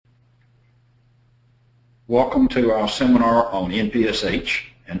Welcome to our seminar on NPSH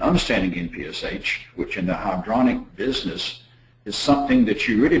and understanding NPSH, which in the hydronic business is something that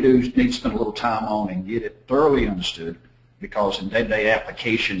you really do need to spend a little time on and get it thoroughly understood, because in day-to-day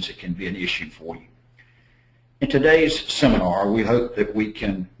applications it can be an issue for you. In today's seminar, we hope that we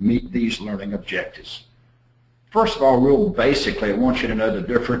can meet these learning objectives. First of all, real basically, I want you to know the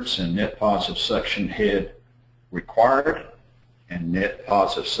difference in net positive suction head required and net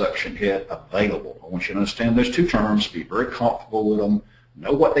positive suction head available. I want you to understand those two terms, be very comfortable with them,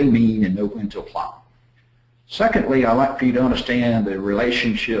 know what they mean, and know when to apply them. Secondly, I'd like for you to understand the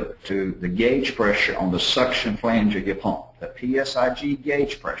relationship to the gauge pressure on the suction flange of your pump, the PSIG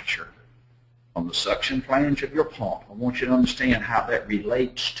gauge pressure on the suction flange of your pump. I want you to understand how that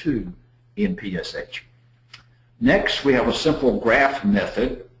relates to NPSH. Next, we have a simple graph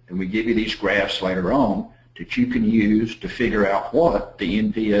method, and we give you these graphs later on that you can use to figure out what the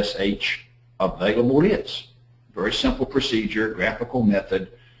NPSH available is. Very simple procedure, graphical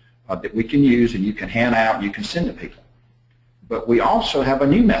method that we can use and you can hand out, you can send to people. But we also have a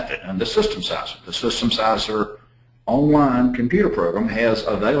new method, and the System Syzer. The System Syzer online computer program has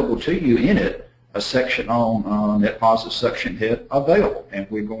available to you in it a section on net positive suction head available, and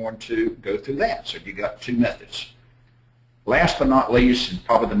we're going to go through that. So you got two methods. Last but not least, and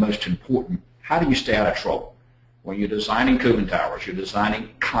probably the most important, how do you stay out of trouble? When you're designing cooling towers, you're designing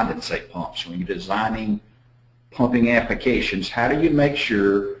condensate pumps, when you're designing pumping applications, how do you make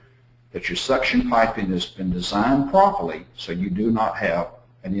sure that your suction piping has been designed properly so you do not have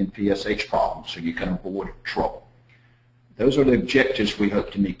an NPSH problem, so you can avoid trouble? Those are the objectives we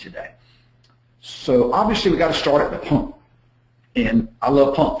hope to meet today. So obviously we got to start at the pump. And I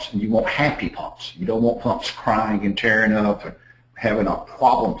love pumps, and you want happy pumps. You don't want pumps crying and tearing up and having a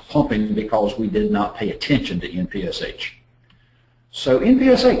problem pumping because we did not pay attention to NPSH. So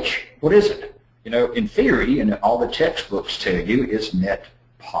NPSH, what is it? You know, in theory, and all the textbooks tell you, is net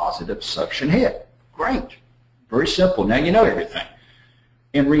positive suction head. Great. Very simple. Now you know everything.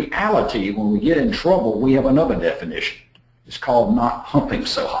 In reality, when we get in trouble, we have another definition. It's called not pumping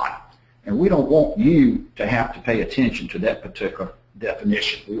so hot. And we don't want you to have to pay attention to that particular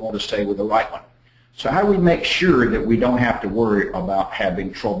definition. We want to stay with the right one. So how do we make sure that we don't have to worry about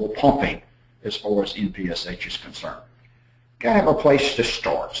having trouble pumping as far as NPSH is concerned? Got to have a place to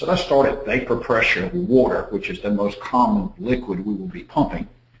start. So let's start at vapor pressure of water, which is the most common liquid we will be pumping.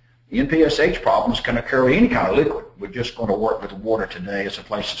 The NPSH problems can occur with any kind of liquid. We're just going to work with water today as a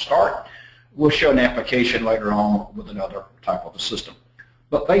place to start. We'll show an application later on with another type of a system.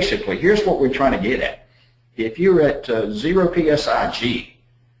 But basically, here's what we're trying to get at. If you're at 0 PSIG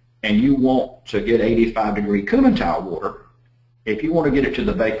and you want to get 85-degree cooling tower water, if you want to get it to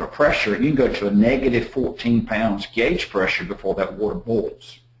the vapor pressure, you can go to a negative 14 pounds gauge pressure before that water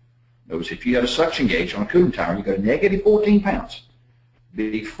boils. Notice if you had a suction gauge on a cooling tower, you go to negative 14 pounds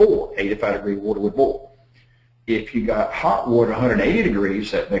before 85-degree water would boil. If you got hot water 180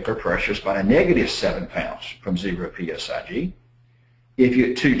 degrees, that vapor pressure is about a negative 7 pounds from 0 PSIG. If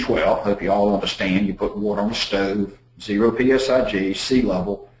you're at 212, hope you all understand, you put water on the stove, 0 PSIG, sea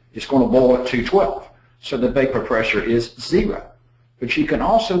level, it's going to boil at 212. So the vapor pressure is 0. But you can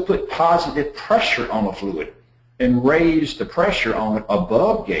also put positive pressure on a fluid and raise the pressure on it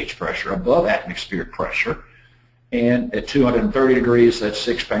above gauge pressure, above atmospheric pressure. And at 230 degrees, that's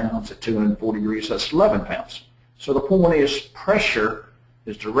 6 pounds. At 240 degrees, that's 11 pounds. So the point is, pressure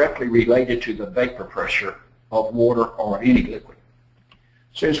is directly related to the vapor pressure of water or any liquid.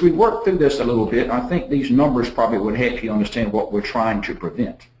 So as we work through this a little bit, I think these numbers probably would help you understand what we're trying to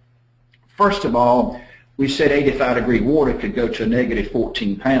prevent. First of all, we said 85-degree water could go to a negative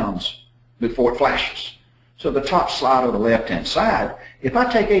 14 pounds before it flashes. So the top slide on the left-hand side, if I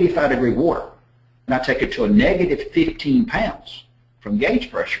take 85-degree water and I take it to a negative 15 pounds from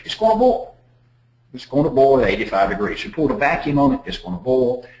gauge pressure, it's going to boil. It's going to boil at 85 degrees. You put a vacuum on it, it's going to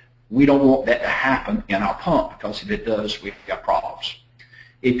boil. We don't want that to happen in our pump, because if it does, we've got problems.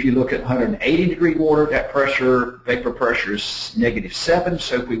 If you look at 180-degree water, that pressure, vapor pressure is negative 7.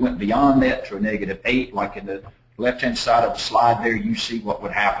 So if we went beyond that to a negative 8, like in the left-hand side of the slide there, you see what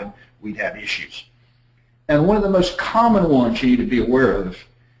would happen. We'd have issues. And one of the most common ones you need to be aware of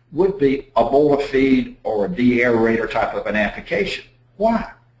would be a boiler feed or a deaerator type of an application.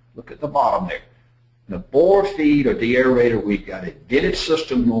 Why? Look at the bottom there. The boiler feed or deaerator, we've got a vented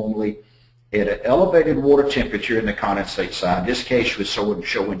system normally at an elevated water temperature in the condensate side. In this case, we're showing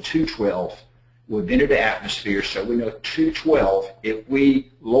 212. We've entered the atmosphere, so we know 212. If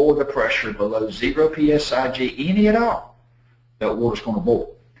we lower the pressure below 0 PSIG, any at all, that water's going to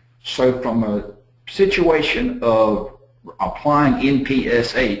boil. So from a situation of applying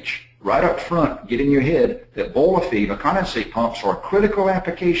NPSH right up front, get in your head that boiler feed or condensate pumps are a critical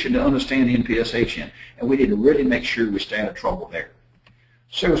application to understand NPSH in, and we need to really make sure we stay out of trouble there.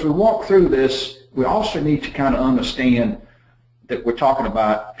 So as we walk through this, we also need to kind of understand that we're talking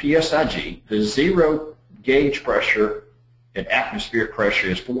about PSIG, the zero gauge pressure and atmospheric pressure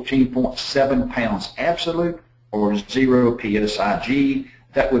is 14.7 pounds absolute, or 0 PSIG.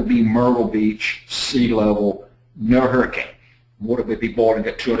 That would be Myrtle Beach, sea level, no hurricane. Water would be boiling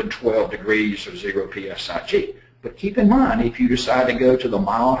at 212 degrees or 0 PSIG. But keep in mind, if you decide to go to the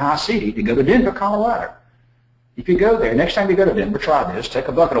Mile High City, to go to Denver, Colorado, if you go there, next time you go to Denver, try this, take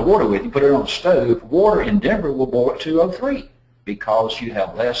a bucket of water with you, put it on the stove. Water in Denver will boil at 203 because you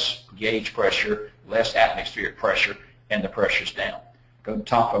have less gauge pressure, less atmospheric pressure, and the pressure's down. Go to the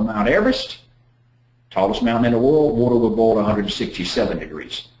top of Mount Everest, tallest mountain in the world, water will boil at 167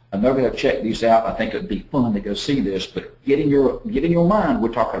 degrees. I'm not going to check these out. I think it would be fun to go see this, but get in your mind,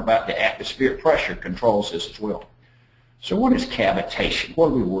 we're talking about the atmospheric pressure controls this as well. So what is cavitation? What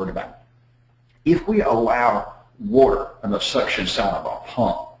are we worried about? If we allow water on the suction side of our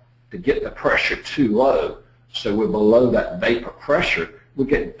pump to get the pressure too low, so we're below that vapor pressure, we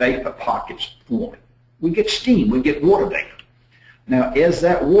get vapor pockets forming. We get steam, we get water vapor. Now, as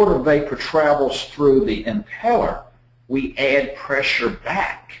that water vapor travels through the impeller, we add pressure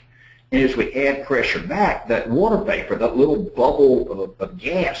back. And as we add pressure back, that water vapor, that little bubble of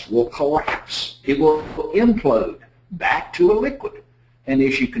gas will collapse. It will implode back to a liquid. And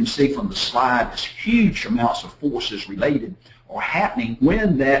as you can see from the slide, there's huge amounts of forces related or happening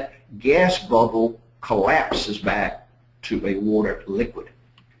when that gas bubble collapses back to a water liquid.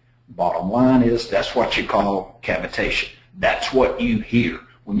 Bottom line is that's what you call cavitation. That's what you hear.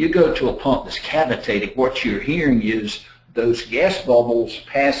 When you go to a pump that's cavitating, what you're hearing is those gas bubbles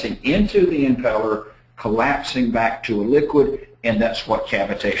passing into the impeller, collapsing back to a liquid, and that's what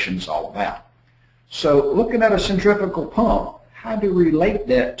cavitation is all about. So looking at a centrifugal pump, how do we relate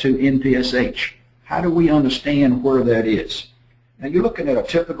that to NPSH? How do we understand where that is? Now you're looking at a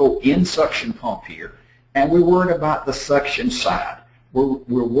typical in-suction pump here, and we're worried about the suction side.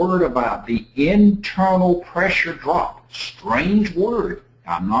 We're worried about the internal pressure drop. Strange word.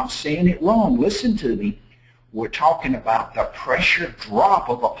 I'm not saying it wrong. Listen to me. We're talking about the pressure drop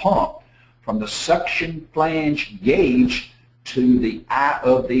of a pump from the suction flange gauge to the eye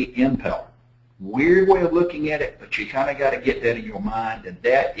of the impeller. Weird way of looking at it, but you kind of got to get that in your mind, that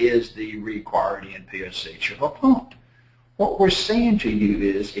that is the required NPSH of a pump. What we're saying to you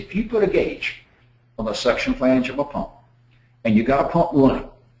is, if you put a gauge on the suction flange of a pump, and you got a pump running,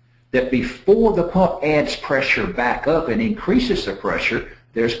 that before the pump adds pressure back up and increases the pressure,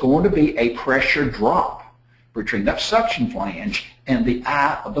 there's going to be a pressure drop between that suction flange and the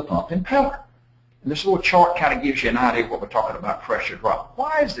eye of the pump impeller. And this little chart kind of gives you an idea of what we're talking about pressure drop.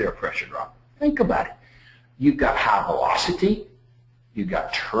 Why is there a pressure drop? Think about it. You've got high velocity, you've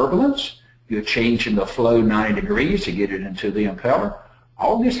got turbulence, you're changing the flow 90 degrees to get it into the impeller.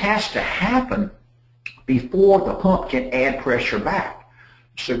 All this has to happen before the pump can add pressure back.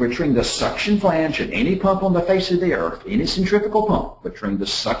 So between the suction flange and any pump on the face of the earth, any centrifugal pump, between the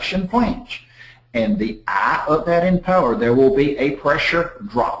suction flange and the eye of that impeller, there will be a pressure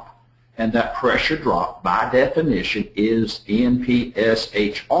drop. And that pressure drop, by definition, is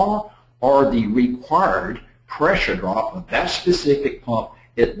NPSHR, or the required pressure drop of that specific pump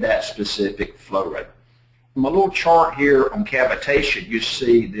at that specific flow rate. In my little chart here on cavitation, you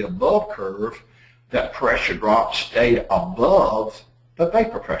see the above curve, that pressure drop stayed above the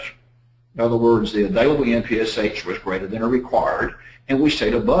vapor pressure. In other words, the available NPSH was greater than a required, and we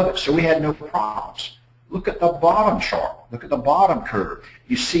stayed above it, so we had no problems. Look at the bottom chart. Look at the bottom curve.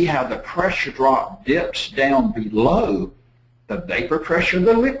 You see how the pressure drop dips down below the vapor pressure of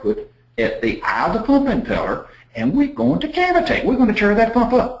the liquid at the eye of the pump impeller, and we're going to cavitate. We're going to tear that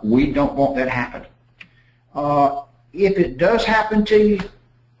pump up. We don't want that happening. If it does happen to you,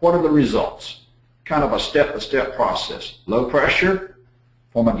 what are the results? Kind of a step-by-step process. Low pressure,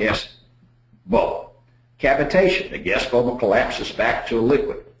 form a gas bubble. Cavitation, the gas bubble collapses back to a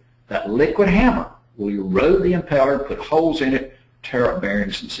liquid. That liquid hammer will erode the impeller, put holes in it, tear up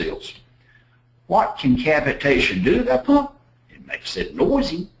bearings and seals. What can cavitation do to that pump? It makes it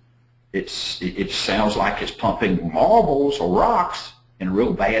noisy. It sounds like it's pumping marbles or rocks in a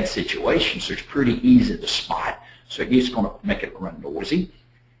real bad situation, so it's pretty easy to spot. So it's going to make it run noisy.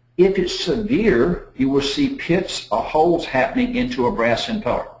 If it's severe, you will see pits or holes happening into a brass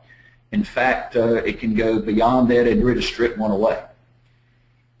impeller. In fact, it can go beyond that and really strip one away.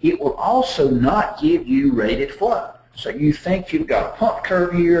 It will also not give you rated flow. So you think you've got a pump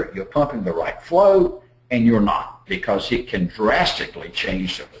curve here, you're pumping the right flow, and you're not. because it can drastically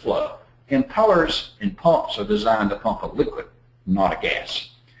change the flow. Impellers and pumps are designed to pump a liquid, not a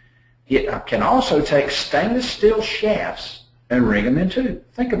gas. It can also take stainless steel shafts and ring them in two.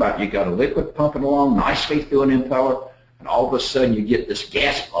 Think about it. You got a liquid pumping along nicely through an impeller, and all of a sudden you get this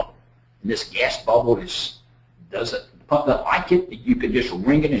gas bubble. And this gas bubble the pump doesn't like it. You can just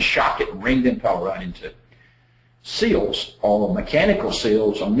ring it and shock it and ring the impeller right into it. Seals, or mechanical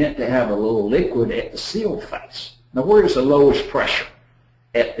seals, are meant to have a little liquid at the seal face. Now, where is the lowest pressure?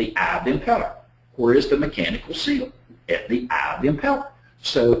 At the eye of the impeller. Where is the mechanical seal? At the eye of the impeller.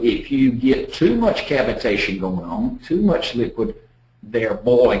 So if you get too much cavitation going on, too much liquid there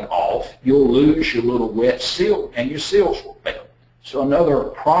boiling off, you'll lose your little wet seal and your seals will fail. So another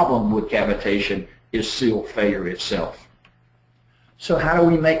problem with cavitation is seal failure itself. So how do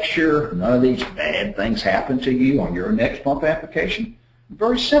we make sure none of these bad things happen to you on your next pump application?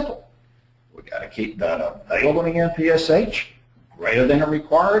 Very simple. We've got to keep that available in NPSH greater than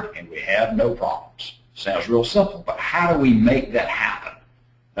required, and we have no problems. Sounds real simple, but how do we make that happen?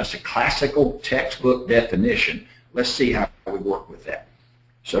 That's a classical textbook definition. Let's see how we work with that.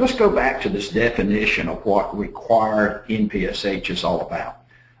 So let's go back to this definition of what required NPSH is all about.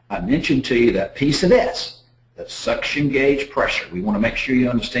 I mentioned to you that piece of S, that suction gauge pressure. We want to make sure you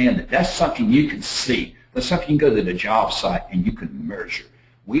understand that that's something you can see. That's something you can go to the job site and you can measure.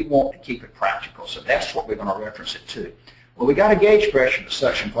 We want to keep it practical, so that's what we're going to reference it to. Well, we got a gauge pressure in the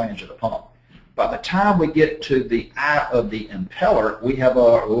suction flange of the pump. By the time we get to the eye of the impeller, we have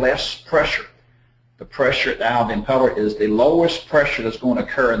a less pressure. The pressure at the eye of the impeller is the lowest pressure that's going to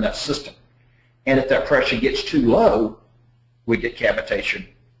occur in that system. And if that pressure gets too low, we get cavitation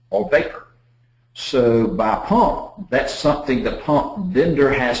or vapor. So by pump, that's something the pump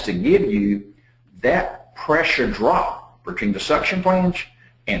vendor has to give you, that pressure drop between the suction flange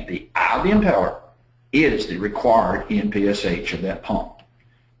and the eye of the impeller is the required NPSH of that pump.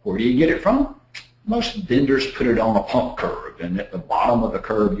 Where do you get it from? Most vendors put it on a pump curve, and at the bottom of the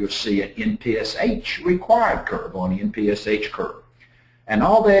curve you'll see an NPSH required curve on the NPSH curve. And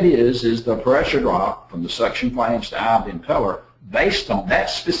all that is the pressure drop from the suction flange to the eye of the impeller based on that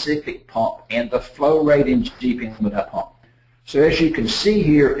specific pump and the flow rate in GPM of that pump. So as you can see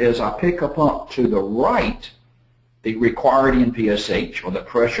here, as I pick a pump to the right, the required NPSH, or the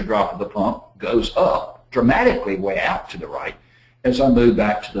pressure drop of the pump, goes up dramatically way out to the right. As I move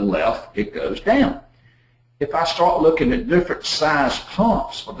back to the left, it goes down. If I start looking at different size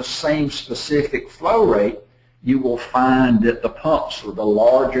pumps with the same specific flow rate, you will find that the pumps with the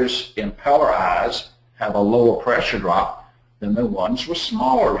largest impeller eyes have a lower pressure drop than the ones with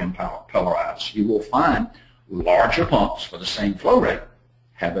smaller impeller eyes. You will find larger pumps with the same flow rate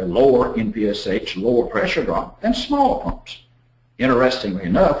have a lower NPSH, lower pressure drop than smaller pumps. Interestingly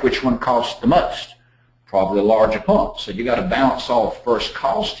enough, which one costs the most? Probably the larger pump. So you got to balance off first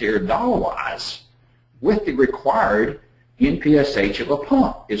cost here dollar-wise with the required NPSH of a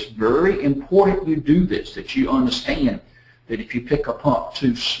pump. It's very important you do this, that you understand that if you pick a pump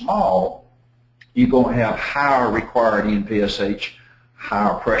too small, you're going to have higher required NPSH,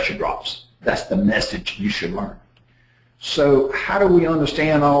 higher pressure drops. That's the message you should learn. So how do we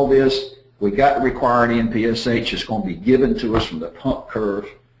understand all this? We got the required NPSH. It's going to be given to us from the pump curve.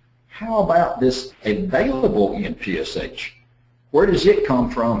 How about this available NPSH? Where does it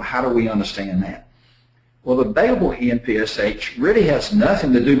come from? How do we understand that? Well, the available NPSH really has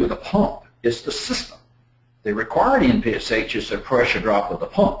nothing to do with the pump. It's the system. The required NPSH is the pressure drop of the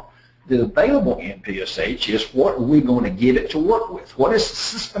pump. The available NPSH is what are we going to get it to work with. What is the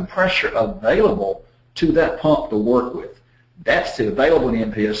system pressure available to that pump to work with? That's the available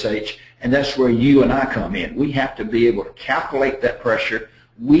NPSH, and that's where you and I come in. We have to be able to calculate that pressure.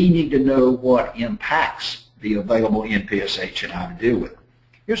 We need to know what impacts the available NPSH and how to deal with it.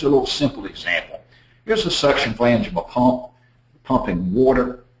 Here's a little simple example. Here's a suction flange of a pump pumping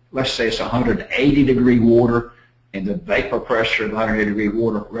water. Let's say it's 180-degree water, and the vapor pressure of 180-degree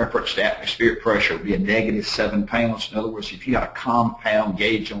water reference to atmospheric pressure would be a -7 pounds. In other words, if you had a compound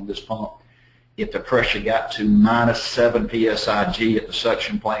gauge on this pump, if the pressure got to -7 PSIG at the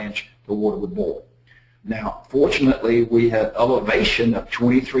suction flange, the water would boil. Now, fortunately, we have elevation of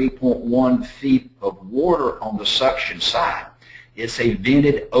 23.1 feet of water on the suction side. It's a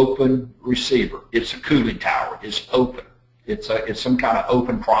vented open receiver. It's a cooling tower. It's open. It's some kind of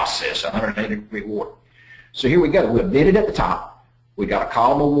open process, 180-degree water. So here we go. We're vented at the top. We got a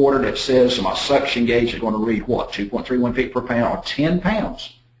column of water that says my suction gauge is going to read what? 2.31 feet per pound, or 10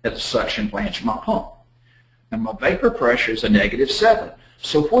 pounds at the suction flange of my pump. And my vapor pressure is a -7.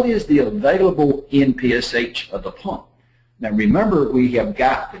 So what is the available NPSH of the pump? Now remember, we have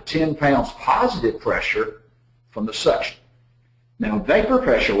got the 10 pounds positive pressure from the suction. Now, vapor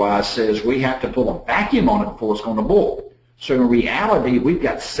pressure-wise says we have to pull a vacuum on it before it's going to boil. So in reality, we've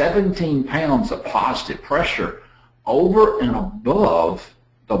got 17 pounds of positive pressure over and above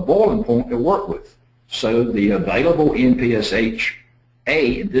the boiling point to work with. So the available NPSHA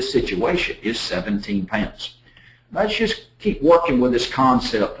in this situation is 17 pounds. Let's just keep working with this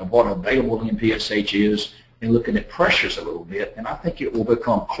concept of what available NPSH is and looking at pressures a little bit, and I think it will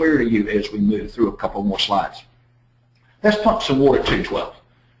become clear to you as we move through a couple more slides. Let's pump some water at 212.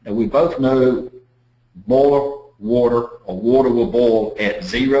 Now, we both know boiler water or water will boil at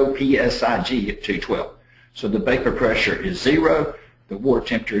 0 PSIG at 212. So the vapor pressure is 0, the water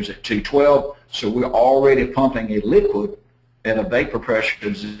temperature is at 212, so we're already pumping a liquid at a vapor pressure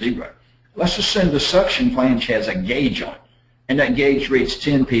of 0. Let's assume the suction flange has a gauge on it, and that gauge reads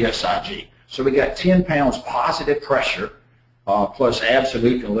 10 PSIG. So we got 10 pounds positive pressure plus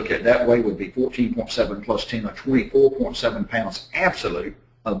absolute, you can look at it that way, would be 14.7 plus 10 or 24.7 pounds absolute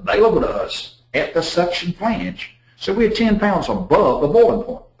available to us at the suction flange. So we're 10 pounds above the boiling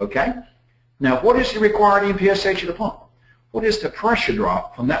point, okay? Now, what is the required NPSH of the pump? What is the pressure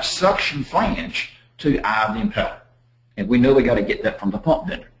drop from that suction flange to the eye of the impeller? And we know we got to get that from the pump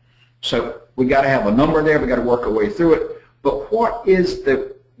vendor. So we got to have a number there, we got to work our way through it. But what is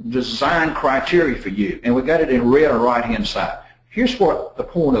the design criteria for you? And we got it in red on the right-hand side. Here's what the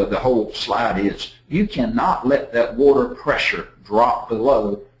point of the whole slide is. You cannot let that water pressure drop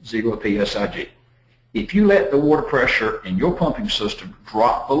below 0 PSIG. If you let the water pressure in your pumping system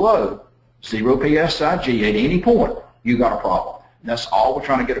drop below 0 PSIG at any point, you got a problem. And that's all we're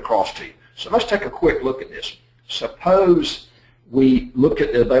trying to get across to you. So let's take a quick look at this. Suppose we look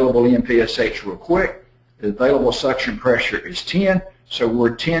at the available NPSH real quick. The available suction pressure is 10, so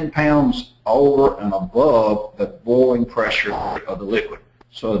we're 10 pounds over and above the boiling pressure of the liquid.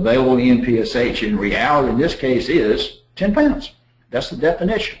 So available NPSH in reality in this case is 10 pounds. That's the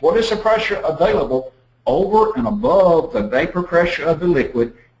definition. What is the pressure available over and above the vapor pressure of the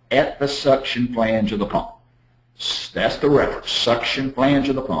liquid at the suction flange of the pump? That's the reference, suction flange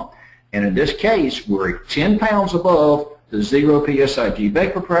of the pump. And in this case, we're 10 pounds above the 0 PSIG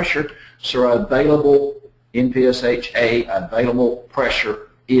vapor pressure, so our available NPSHA available pressure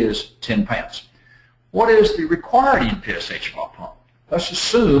is 10 pounds. What is the required NPSH of our pump? Let's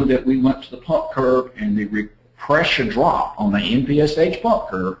assume that we went to the pump curve and the pressure drop on the NPSH pump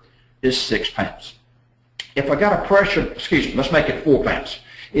curve is 6 pounds. If I got a pressure, let's make it 4 pounds.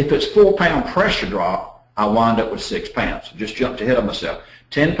 If it's 4 pound pressure drop, I wind up with 6 pounds. Just jumped ahead of myself.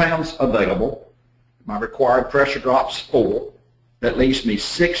 10 pounds available. My required pressure drop's 4. That leaves me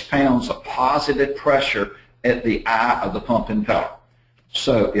 6 pounds of positive pressure at the eye of the pump impeller.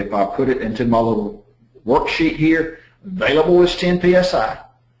 So if I put it into my little worksheet here, available is 10 PSI.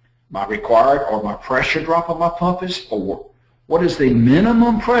 My required or my pressure drop of my pump is 4. What is the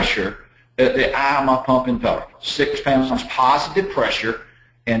minimum pressure at the eye of my pump impeller? 6 pounds positive pressure,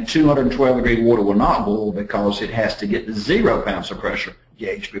 and 212 degree water will not boil because it has to get to 0 pounds of pressure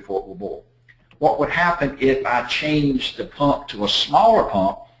gauge before it will boil. What would happen if I changed the pump to a smaller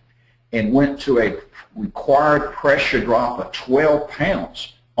pump and went to a required pressure drop of 12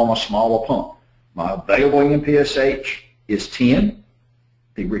 pounds on a smaller pump? My available NPSH is 10.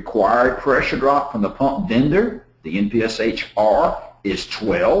 The required pressure drop from the pump vendor, the NPSHR, is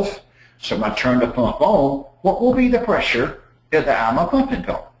 12. So when I turn the pump on, what will be the pressure at the eye of my pump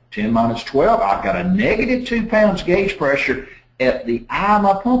impeller? 10 minus 12, I've got a negative 2 pounds gauge pressure at the eye of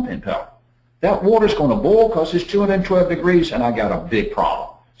my pump impeller. That water's going to boil because it's 212 degrees and I got a big problem.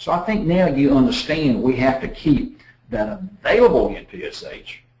 So I think now you understand we have to keep that available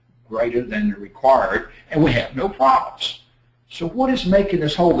NPSH greater than the required, and we have no problems. So what is making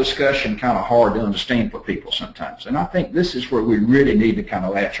this whole discussion kind of hard to understand for people sometimes? And I think this is where we really need to kind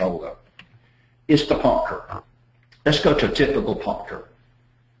of latch hold of. It's the pump curve. Let's go to a typical pump curve.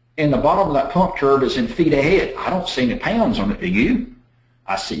 And the bottom of that pump curve is in feet of head. I don't see any pounds on it, do you?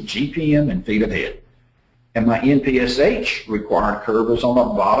 I see GPM and feet of head. And my NPSH required curve is on the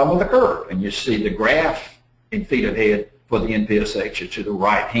bottom of the curve. And you see the graph in feet of head for the NPSH is to the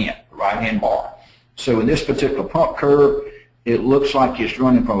right hand bar. So in this particular pump curve, it looks like it's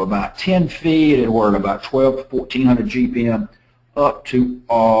running from about 10 feet and we're at about 12 to 1400 GPM up to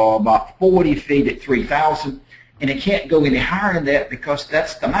about 40 feet at 3000. And it can't go any higher than that because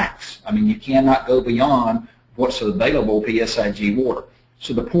that's the max. I mean, you cannot go beyond what's available PSIG water.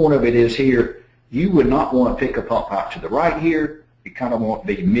 So the point of it is here, you would not want to pick a pump out to the right here. You kind of want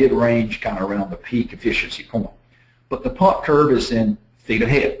to be mid-range, kind of around the peak efficiency point. But the pump curve is in feet of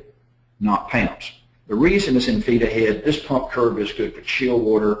head, not pounds. The reason it's in feet of head, this pump curve is good for chill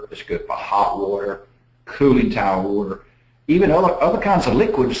water, it's good for hot water, cooling tower water, even other kinds of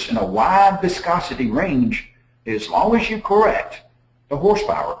liquids in a wide viscosity range, as long as you correct the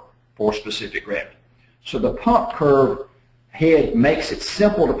horsepower for specific gravity. So the pump curve head makes it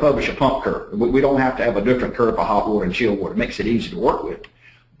simple to publish a pump curve. We don't have to have a different curve for hot water and chilled water. It makes it easy to work with.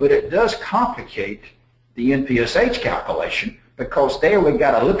 But it does complicate the NPSH calculation, because there we've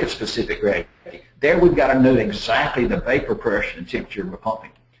got to look at specific gravity. There we've got to know exactly the vapor pressure and temperature we're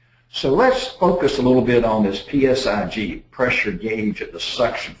pumping. So let's focus a little bit on this PSIG, pressure gauge at the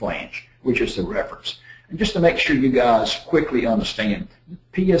suction flange, which is the reference. And just to make sure you guys quickly understand,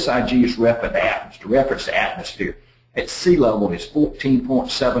 PSIG is reference to atmosphere. At sea level is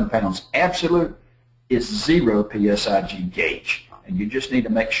 14.7 pounds absolute, is 0 PSIG gauge. And you just need to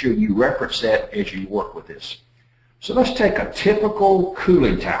make sure you reference that as you work with this. So let's take a typical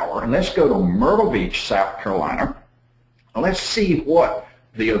cooling tower, and let's go to Myrtle Beach, South Carolina. And let's see what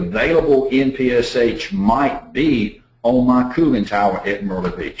the available NPSH might be on my cooling tower at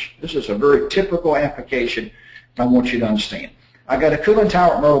Myrtle Beach. This is a very typical application I want you to understand. I got a cooling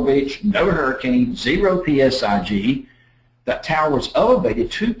tower at Myrtle Beach, no hurricane, 0 PSIG. That tower was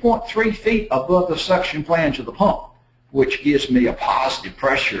elevated 2.3 feet above the suction flange of the pump, which gives me a positive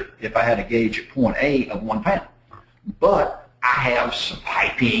pressure if I had a gauge at point A of 1 pound. But I have some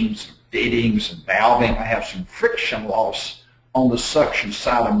piping, some fittings, some valving. I have some friction loss on the suction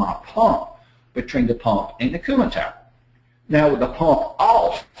side of my pump between the pump and the cooling tower. Now with the pump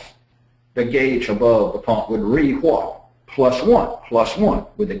off, the gauge above the pump would read what? +1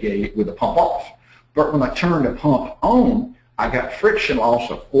 with the pump off. But when I turn the pump on, I got friction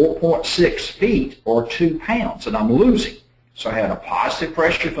loss of 4.6 feet or 2 pounds, and I'm losing. So I had a positive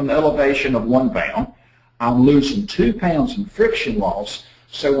pressure from the elevation of 1 pound. I'm losing 2 pounds in friction loss.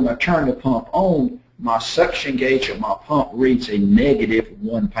 So when I turn the pump on, my suction gauge of my pump reads a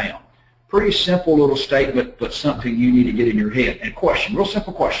 -1 pound. Pretty simple little statement, but something you need to get in your head. And question, real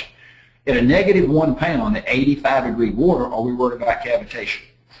simple question. At a -1 pound at 85-degree water, are we worried about cavitation?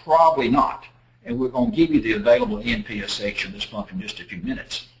 Probably not. And we're going to give you the available NPSH in this pump in just a few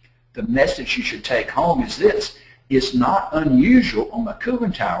minutes. The message you should take home is this. It's not unusual on a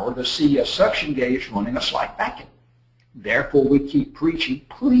cooling tower to see a suction gauge running a slight vacuum. Therefore, we keep preaching,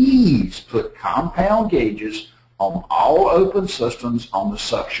 please put compound gauges on all open systems on the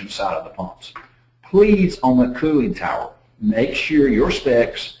suction side of the pumps. Please, on the cooling tower, make sure your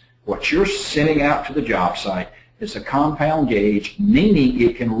specs, what you're sending out to the job site, is a compound gauge, meaning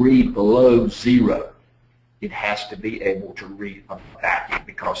it can read below 0. It has to be able to read a vacuum,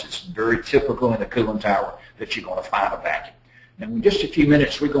 because it's very typical in a cooling tower that you're going to find a vacuum. Now, in just a few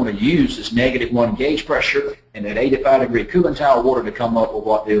minutes, we're going to use this -1 gauge pressure and that 85-degree cooling tower water to come up with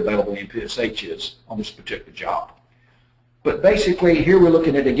what the available NPSH is on this particular job. But basically, here we're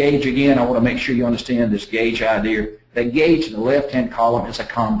looking at a gauge again. I want to make sure you understand this gauge idea. The gauge in the left-hand column is a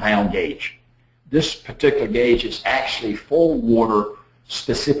compound gauge. This particular gauge is actually for water.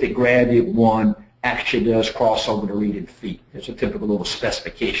 Specific gravity of 1 actually does cross over to read in feet. It's a typical little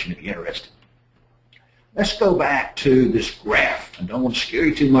specification if you're interested. Let's go back to this graph. I don't want to scare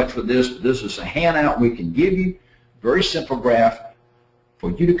you too much with this, but this is a handout we can give you. Very simple graph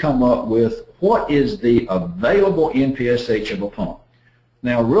for you to come up with what is the available NPSH of a pump.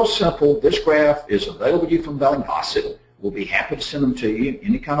 Now, real simple, this graph is available to you from Valley Faucet. We'll be happy to send them to you in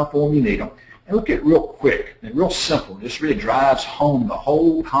any kind of form you need them. And look at real quick and real simple. This really drives home the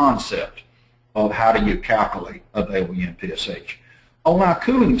whole concept of how do you calculate available NPSH. On our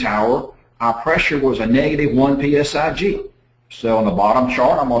cooling tower, our pressure was a -1 PSIG. So on the bottom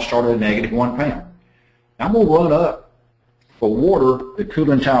chart, I'm going to start at a -1 pound. I'm going to run up for water. The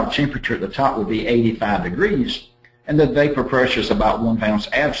cooling tower temperature at the top would be 85 degrees, and the vapor pressure is about 1 pound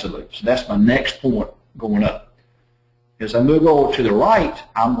absolute. So that's my next point going up. As I move over to the right,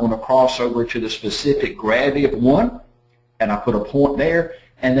 I'm going to cross over to the specific gravity of 1, and I put a point there,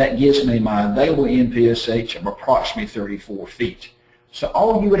 and that gives me my available NPSH of approximately 34 feet. So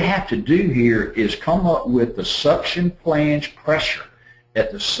all you would have to do here is come up with the suction flange pressure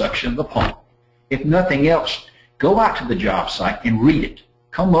at the suction of the pump. If nothing else, go out to the job site and read it.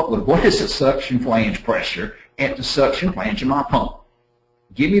 Come up with what is the suction flange pressure at the suction flange of my pump.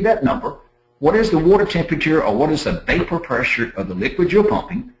 Give me that number. What is the water temperature, or what is the vapor pressure of the liquid you're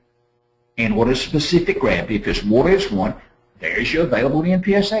pumping, and what is specific gravity? If it's water, it's 1. There's your available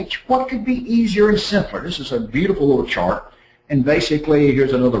NPSH. What could be easier and simpler? This is a beautiful little chart, and basically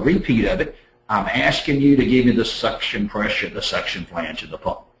here's another repeat of it. I'm asking you to give me the suction pressure, the suction flange of the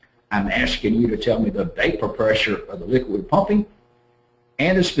pump. I'm asking you to tell me the vapor pressure of the liquid pumping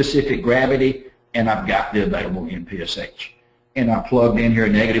and the specific gravity, and I've got the available NPSH. And I plugged in here a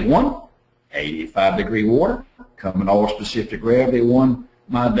 -1. 85-degree water, coming all specific gravity 1,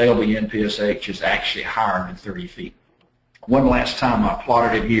 my available NPSH is actually higher than 30 feet. One last time I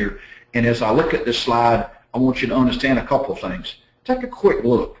plotted it here, and as I look at this slide, I want you to understand a couple of things. Take a quick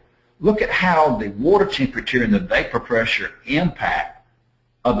look. Look at how the water temperature and the vapor pressure impact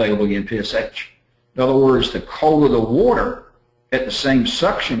available NPSH. In other words, the colder the water at the same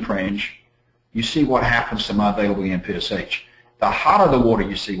suction flange, you see what happens to my available NPSH. The hotter the water,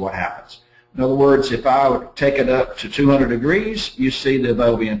 you see what happens. In other words, if I would take it up to 200 degrees, you see the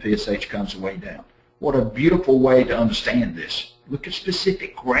available NPSH comes way down. What a beautiful way to understand this. Look at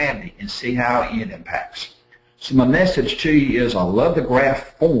specific gravity and see how it impacts. So my message to you is I love the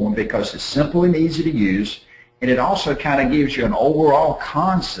graph form because it's simple and easy to use, and it also kind of gives you an overall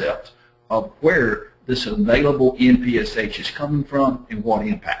concept of where this available NPSH is coming from and what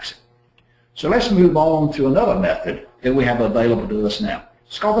impacts it. So let's move on to another method that we have available to us now.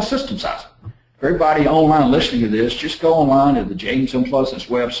 It's called the System Syzer. For everybody online listening to this, just go online to the James M. Pleasant's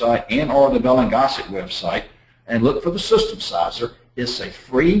website and or the Bell and Gossett website and look for the System Syzer. It's a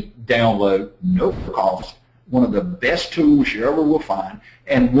free download, no cost, one of the best tools you ever will find,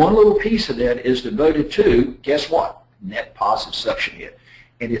 and one little piece of that is devoted to, guess what? Net positive suction head.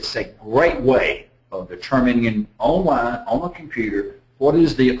 And it's a great way of determining online on a computer what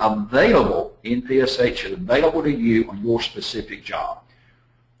is the available NPSH available to you on your specific job.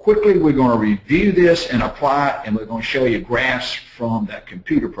 Quickly, we're going to review this and apply it, and we're going to show you graphs from that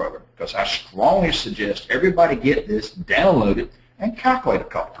computer program because I strongly suggest everybody get this, download it, and calculate a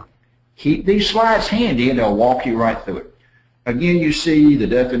couple. Keep these slides handy and they'll walk you right through it. Again, you see the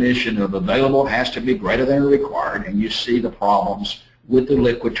definition of available has to be greater than required, and you see the problems with the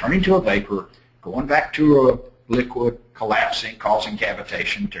liquid turning to a vapor, going back to a liquid, collapsing, causing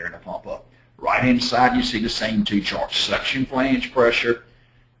cavitation, tearing the pump up. Right hand side, you see the same two charts. Suction flange pressure,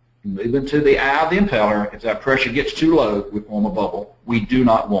 moving to the eye of the impeller. If that pressure gets too low, we form a bubble. We do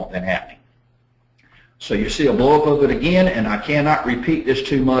not want that happening. So you see a blow up of it again, and I cannot repeat this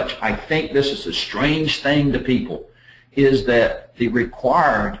too much. I think this is a strange thing to people, is that the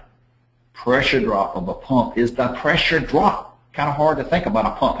required pressure drop of a pump is the pressure drop. Kind of hard to think about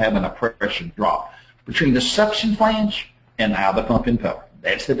a pump having a pressure drop between the suction flange and now the pump impeller.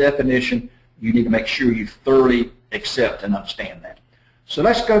 That's the definition. You need to make sure you thoroughly accept and understand that. So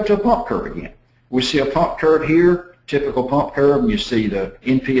let's go to a pump curve again. We see a pump curve here, typical pump curve, and you see the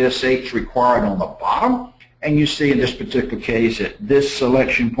NPSH required on the bottom, and you see in this particular case at this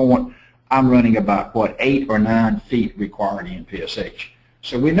selection point, I'm running about, what, 8 or 9 feet required NPSH.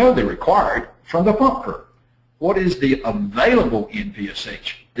 So we know the required from the pump curve. What is the available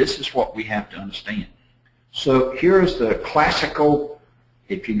NPSH? This is what we have to understand. So here's the classical,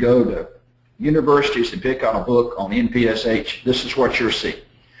 if you go to universities and pick out a book on NPSH, this is what you'll see.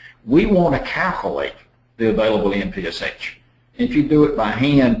 We want to calculate the available NPSH. If you do it by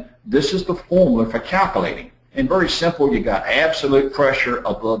hand, this is the formula for calculating. And very simple, you got absolute pressure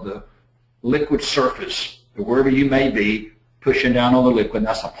above the liquid surface, wherever you may be, pushing down on the liquid,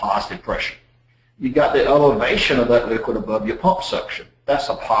 that's a positive pressure. You got the elevation of that liquid above your pump suction. That's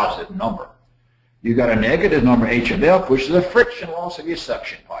a positive number. You got a negative number, H of F, which is the friction loss of your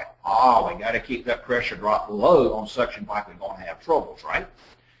suction pipe. We got to keep that pressure drop low on suction pipe. We're going to have troubles, right?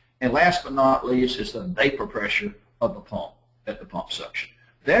 And last but not least is the vapor pressure of the pump at the pump suction.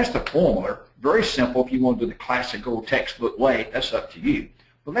 There's the formula. Very simple. If you want to do the classical textbook way, that's up to you.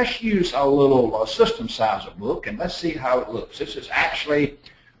 But let's use our little System Syzer book, and let's see how it looks. This is actually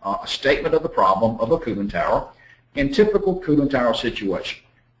a statement of the problem of a cooling tower in typical cooling tower situation.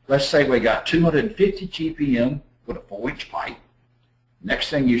 Let's say we got 250 GPM with a 4-inch pipe. Next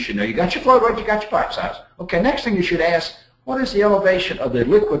thing you should know, you got your flow rate, you got your pipe size. Okay, next thing you should ask, what is the elevation of the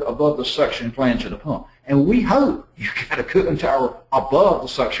liquid above the suction flange of the pump? And we hope you got a cooling tower above the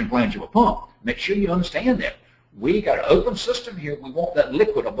suction flange of a pump. Make sure you understand that. We got an open system here. We want that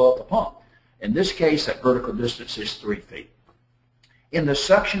liquid above the pump. In this case, that vertical distance is 3 feet. In the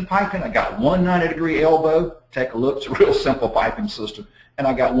suction piping, I got one 90-degree elbow. Take a look. It's a real simple piping system. And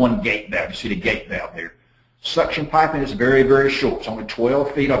I got one gate valve. You see the gate valve there. Suction piping is very, very short. It's only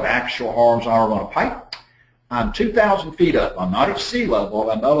 12 feet of actual horizontal run of pipe. I'm 2,000 feet up. I'm not at sea level.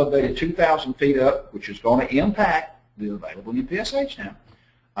 I'm elevated 2,000 feet up, which is going to impact the available NPSH now.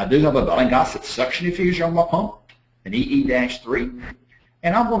 I do have a Bell and Gossett suction diffuser on my pump, an EE-3,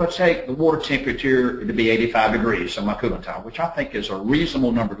 and I'm going to take the water temperature to be 85 degrees on my cooling tower, which I think is a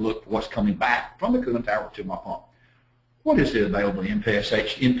reasonable number to look for what's coming back from the cooling tower to my pump. What is the available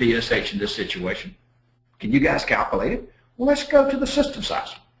NPSH in this situation? Can you guys calculate it? Well, let's go to the System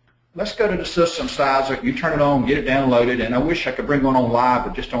Syzer. Let's go to the System Syzer. You turn it on, get it downloaded, and I wish I could bring one on live,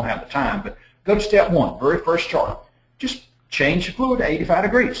 but just don't have the time. But go to step one, very first chart. Just change the fluid to 85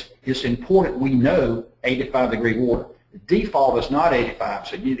 degrees. It's important we know 85-degree water. The default is not 85,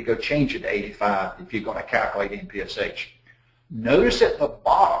 so you need to go change it to 85 if you're going to calculate NPSH. Notice at the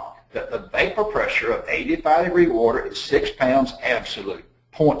bottom that the vapor pressure of 85-degree water is 6 pounds absolute,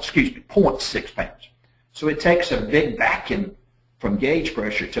 0.6 pounds. So it takes a big vacuum from gauge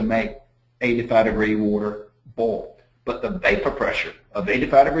pressure to make 85-degree water boil. But the vapor pressure of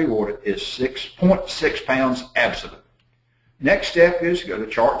 85-degree water is 6.6 pounds absolute. Next step is go to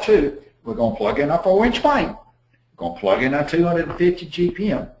chart 2. We're going to plug in our 4-inch pipe. We're going to plug in our 250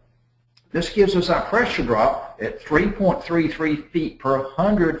 GPM. This gives us our pressure drop at 3.33 feet per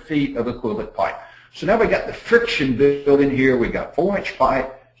 100 feet of equivalent pipe. So now we got the friction built in here. We got 4-inch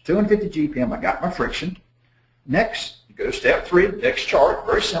pipe, 250 GPM. I got my friction. Next, you go to step 3, next chart,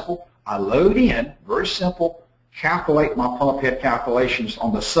 very simple. I load in, very simple, calculate my pump head calculations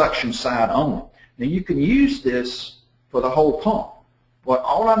on the suction side only. Now you can use this for the whole pump, but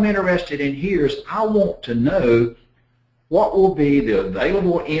all I'm interested in here is I want to know what will be the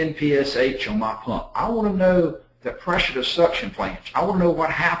available NPSH on my pump. I want to know the pressure to suction flange. I want to know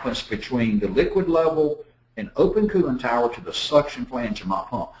what happens between the liquid level and open cooling tower to the suction flange of my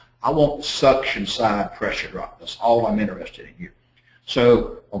pump. I want the suction side pressure drop. That's all I'm interested in here.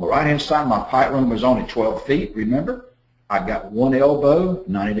 So on the right-hand side, my pipe room was only 12 feet, remember? I got one elbow,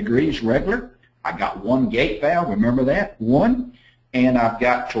 90 degrees regular. I got one gate valve, remember that? One. And I've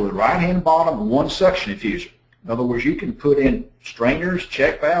got to the right-hand bottom, one suction diffuser. In other words, you can put in strainers,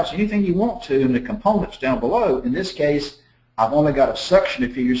 check valves, anything you want to in the components down below. In this case, I've only got a suction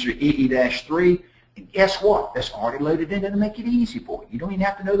diffuser, EE-3, and guess what? That's already loaded in to make it easy for you. You don't even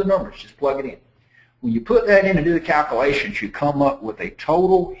have to know the numbers, just plug it in. When you put that in and do the calculations, you come up with a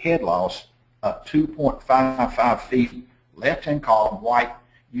total head loss of 2.55 feet, left-hand column, white.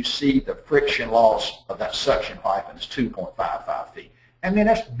 You see the friction loss of that suction pipe, and it's 2.55 feet. I mean,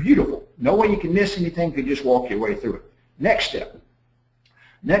 that's beautiful. No way you can miss anything if you just walk your way through it. Next step.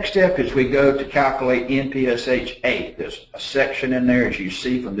 Next step is we go to calculate NPSH. There's a section in there, as you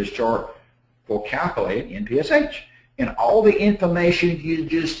see from this chart, for calculating NPSH. And all the information you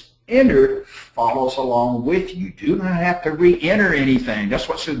just entered follows along with you. You do not have to re-enter anything. That's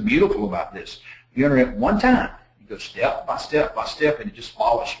what's so beautiful about this. You enter it one time. You go step by step by step, and it just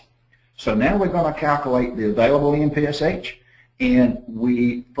follows you. So now we're going to calculate the available NPSH. And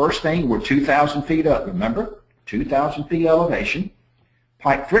first thing, we're 2,000 feet up, remember? 2,000 feet elevation.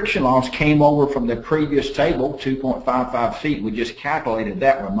 Pipe friction loss came over from the previous table, 2.55 feet. We just calculated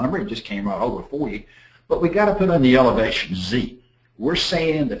that, remember? It just came right over for you. But we got to put on the elevation, Z. We're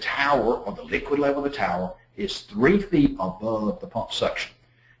saying the tower, or the liquid level of the tower, is 3 feet above the pump suction.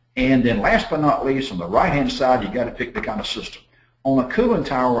 And then last but not least, on the right-hand side, you got to pick the kind of system. On a cooling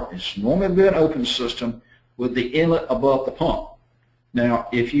tower, it's normally an open system with the inlet above the pump. Now,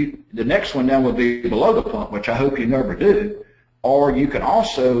 the next one down will be below the pump, which I hope you never do, or you can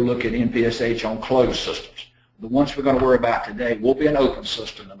also look at NPSH on closed systems. The ones we're going to worry about today will be an open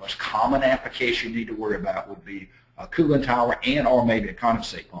system. The most common application you need to worry about would be a cooling tower and or maybe a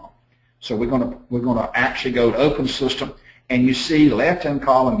condensate pump. So we're going to actually go to open system, and you see the left-hand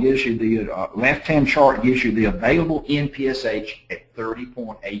column gives you the left-hand chart gives you the available NPSH at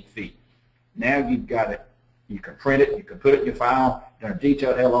 30.8 feet. Now you've got it. You can print it, you can put it in your file, done a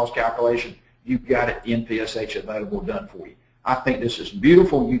detailed head loss calculation, you've got it, NPSH available, done for you. I think this is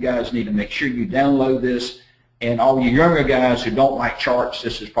beautiful. You guys need to make sure you download this, and all you younger guys who don't like charts,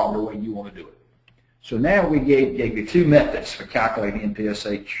 this is probably the way you want to do it. So now we gave you 2 methods for calculating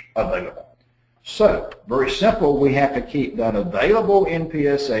NPSH available. So, very simple, we have to keep that available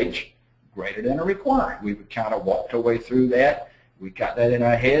NPSH greater than a required. We've kind of walked our way through that. We got that in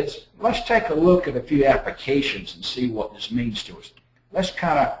our heads. Let's take a look at a few applications and see what this means to us. Let's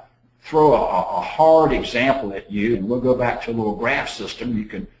kind of throw a hard example at you, and we'll go back to a little graph system. You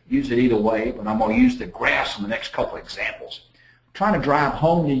can use it either way, but I'm going to use the graphs in the next couple of examples. I'm trying to drive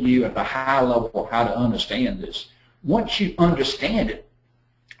home to you at the high level how to understand this. Once you understand it,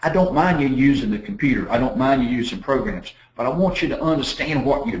 I don't mind you using the computer. I don't mind you using programs, but I want you to understand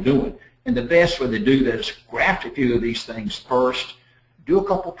what you're doing. And the best way to do that is graph a few of these things first, do a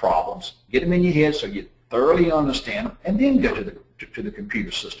couple problems, get them in your head so you thoroughly understand them, and then go to the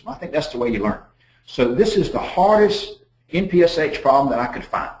computer system. I think that's the way you learn. So this is the hardest NPSH problem that I could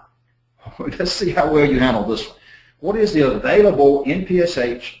find. Let's see how well you handle this one. What is the available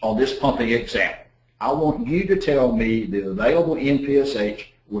NPSH on this pumping example? I want you to tell me the available NPSH.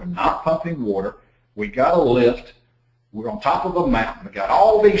 We're not pumping water. We got a lift. We're on top of a mountain. We've got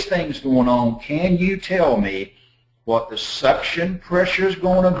all these things going on. Can you tell me what the suction pressure is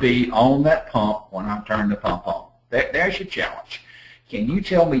going to be on that pump when I turn the pump on? There's your challenge. Can you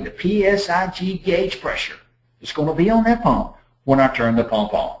tell me the PSIG gauge pressure is going to be on that pump when I turn the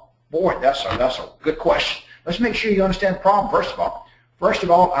pump on? Boy, that's a good question. Let's make sure you understand the problem first of all. First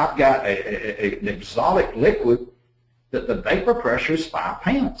of all, I've got an exotic liquid that the vapor pressure is 5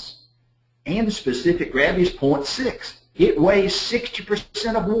 pounds and the specific gravity is 0.6. It weighs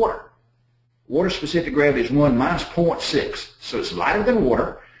 60% of water. Water specific gravity is 1 minus 0.6, so it's lighter than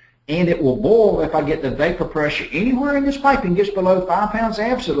water, and it will boil if I get the vapor pressure anywhere in this piping gets below 5 pounds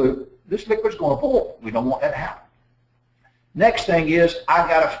absolute. This liquid's going to boil. We don't want that to happen. Next thing is I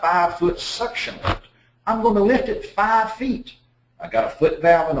got a 5-foot suction lift. I'm going to lift it 5 feet. I got a foot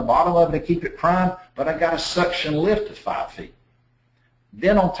valve in the bottom of it to keep it primed, but I got a suction lift at 5 feet.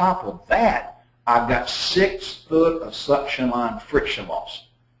 Then on top of that, I've got 6 foot of suction line friction loss.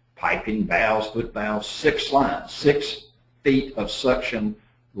 Piping, valves, foot valves, 6 lines, 6 feet of suction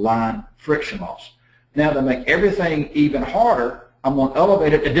line friction loss. Now to make everything even harder, I'm going to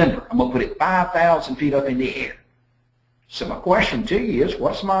elevate it to Denver. I'm going to put it 5,000 feet up in the air. So my question to you is,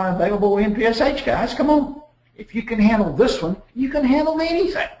 what's my available NPSH, guys? Come on. If you can handle this one, you can handle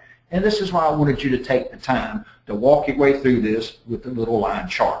anything. And this is why I wanted you to take the time to walk your way through this with the little line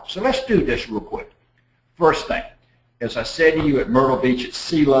chart. So let's do this real quick. First thing, as I said to you at Myrtle Beach at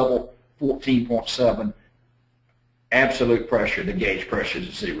sea level, 14.7, absolute pressure, the gauge pressure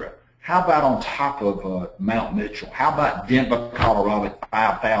is 0. How about on top of Mount Mitchell? How about Denver, Colorado at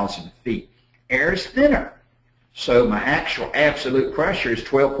 5,000 feet? Air is thinner. So my actual absolute pressure is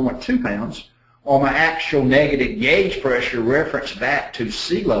 12.2 pounds, or my actual negative gauge pressure referenced back to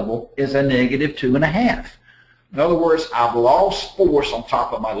sea level is a negative 2.5. In other words, I've lost force on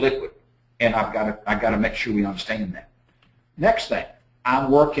top of my liquid, and I've got to make sure we understand that. Next thing,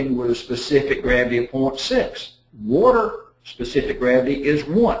 I'm working with a specific gravity of 0.6. Water specific gravity is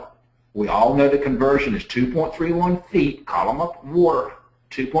 1. We all know the conversion is 2.31 feet, column of water,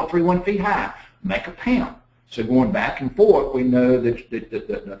 2.31 feet high, make a pound. So going back and forth, we know that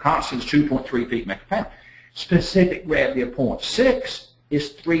the constant is 2.3 feet make a pound. Specific gravity of 0.6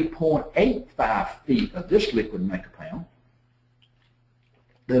 is 3.85 feet of this liquid make a pound.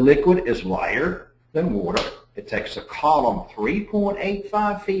 The liquid is lighter than water. It takes a column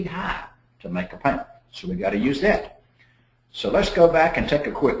 3.85 feet high to make a pound. So we got to use that. So let's go back and take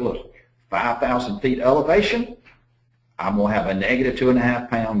a quick look. 5,000 feet elevation. I'm going to have a negative 2.5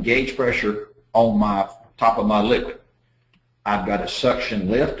 pound gauge pressure on my top of my liquid. I've got a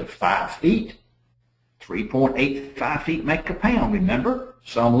suction lift of 5 feet. 3.85 feet make a pound, remember?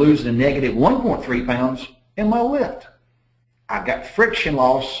 So I'm losing a negative 1.3 pounds in my lift. I've got friction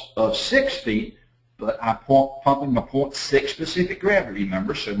loss of 6 feet, but I'm pumping a 0.6 specific gravity,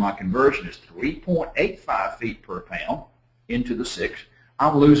 remember? So my conversion is 3.85 feet per pound into the 6.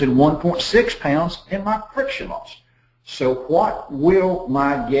 I'm losing 1.6 pounds in my friction loss. So what will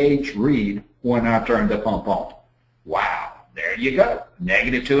my gauge read when I turn the pump on? Wow, there you go.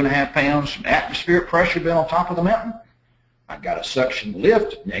 Negative 2.5 pounds from atmospheric pressure been on top of the mountain. I've got a suction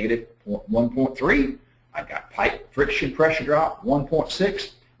lift, negative 1.3. I've got pipe friction pressure drop,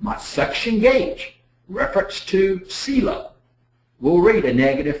 1.6. My suction gauge, reference to sea level, will read a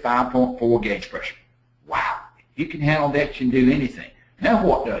negative 5.4 gauge pressure. Wow, if you can handle that, you can do anything. Now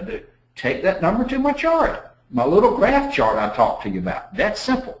what do I do? Take that number to my chart, my little graph chart I talked to you about. That's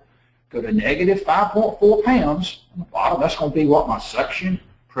simple. Go to negative 5.4 pounds. On the bottom, that's going to be what my suction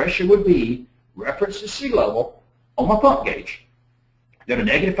pressure would be, reference to sea level, on my pump gauge. Go to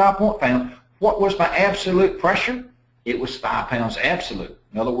negative 5 pounds. What was my absolute pressure? It was 5 pounds absolute.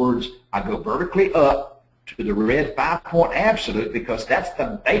 In other words, I go vertically up to the red 5 point absolute because that's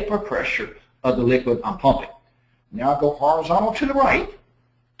the vapor pressure of the liquid I'm pumping. Now I go horizontal to the right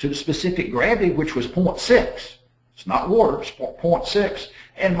to the specific gravity, which was 0.6. It's not water, it's 0.6.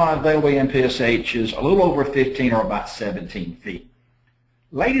 And my available NPSH is a little over 15 or about 17 feet.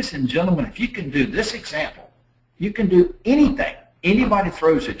 Ladies and gentlemen, if you can do this example, you can do anything anybody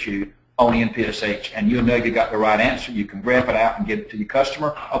throws at you on NPSH, and you'll know you got the right answer. You can graph it out and get it to your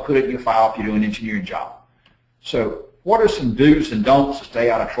customer. I'll put it in your file if you do an engineering job. So what are some do's and don'ts to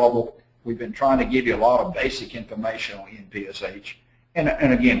stay out of trouble? We've been trying to give you a lot of basic information on NPSH.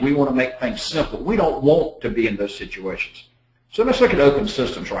 And again, we want to make things simple. We don't want to be in those situations. So let's look at open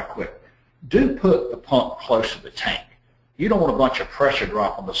systems right quick. Do put the pump close to the tank. You don't want a bunch of pressure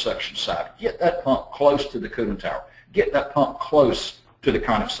drop on the suction side. Get that pump close to the cooling tower. Get that pump close to the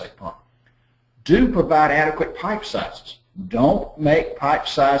condensate pump. Do provide adequate pipe sizes. Don't make pipe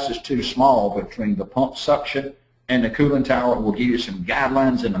sizes too small between the pump suction and the cooling tower. We'll give you some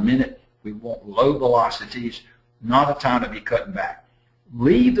guidelines in a minute. We want low velocities, not a time to be cutting back.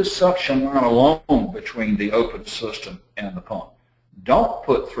 Leave the suction line alone between the open system and the pump. Don't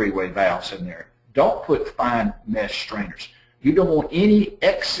put three-way valves in there. Don't put fine mesh strainers. You don't want any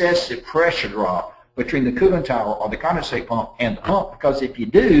excessive pressure drop between the cooling tower or the condensate pump and the pump, because if you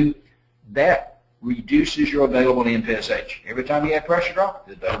do, that reduces your available NPSH. Every time you have pressure drop,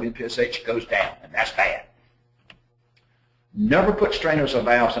 the available NPSH goes down, and that's bad. Never put strainers or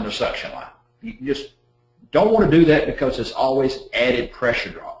valves in the suction line. You just don't want to do that, because it's always added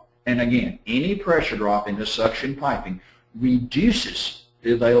pressure drop. And again, any pressure drop in the suction piping reduces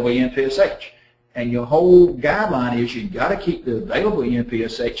the available NPSH. And your whole guideline is you've got to keep the available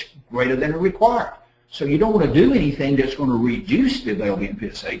NPSH greater than the required. So you don't want to do anything that's going to reduce the available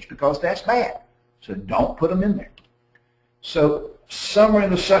NPSH, because that's bad. So don't put them in there. So somewhere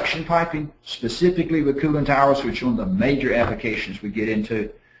in the suction piping, specifically with cooling towers, which is one of the major applications we get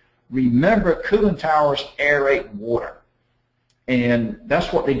into, remember cooling towers aerate water. And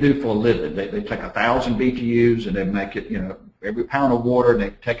that's what they do for a living. They take 1,000 BTUs and they make it, every pound of water, and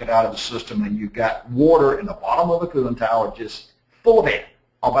they take it out of the system, and you've got water in the bottom of the cooling tower just full of air,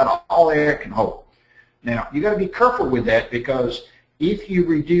 about all the air it can hold. Now, you got to be careful with that, because if you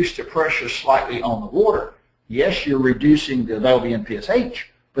reduce the pressure slightly on the water, yes, you're reducing the available NPSH,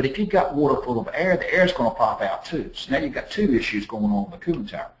 but if you've got water full of air, the air is going to pop out too. So now you've got two issues going on in the cooling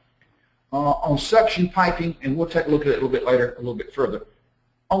tower. On suction piping, and we'll take a look at it a little bit later, a little bit further.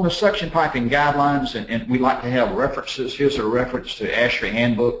 On the suction piping guidelines, and we like to have references. Here's a reference to ASHRAE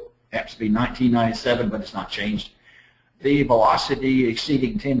handbook. Happens to be 1997, but it's not changed. The velocity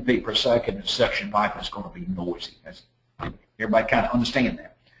exceeding 10 feet per second in suction pipe is going to be noisy. Everybody kind of understand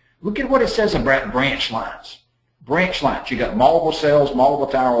that. Look at what it says about branch lines. Branch lines, you got multiple cells, multiple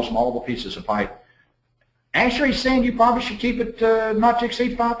towers, multiple pieces of pipe. ASHRAE's saying you probably should keep it not to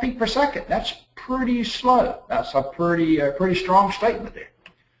exceed 5 feet per second. That's pretty slow. That's a pretty strong statement there.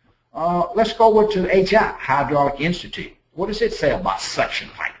 Let's go over to HI, Hydraulic Institute. What does it say about suction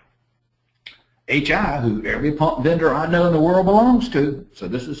pipe? HI, who every pump vendor I know in the world belongs to, so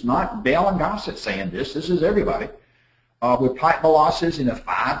this is not Bell and Gossett saying this is everybody, with pipe velocities in the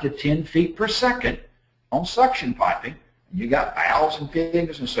 5 to 10 feet per second on suction piping. You got valves and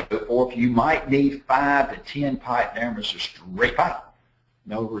fittings and so forth. You might need 5 to 10 pipe diameters of straight pipe.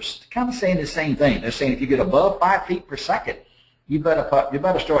 In other words, kind of saying the same thing. They're saying if you get above 5 feet per second, you better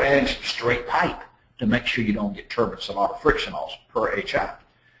start adding some straight pipe to make sure you don't get turbulence, a lot of friction loss per HI.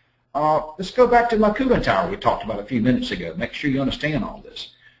 Let's go back to my cooling tower we talked about a few minutes ago. Make sure you understand all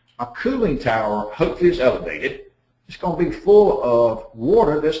this. A cooling tower hopefully is elevated. It's going to be full of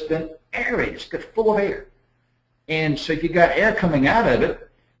water that's been aerated. It's full of air. And so if you've got air coming out of it,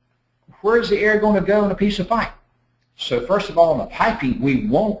 where's the air going to go in a piece of pipe? So first of all, in the piping, we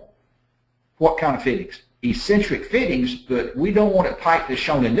want what kind of fittings? Eccentric fittings, but we don't want it piped as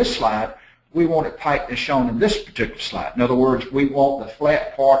shown in this slide. We want it piped as shown in this particular slide. In other words, we want the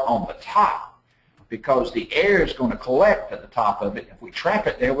flat part on the top, because the air is going to collect at the top of it. If we trap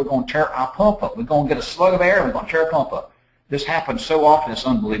it there, we're going to tear our pump up. We're going to get a slug of air and we're going to tear a pump up. This happens so often, it's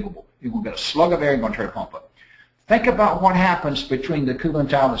unbelievable. You're going to get a slug of air and you're going to tear a pump up. Think about what happens between the cooling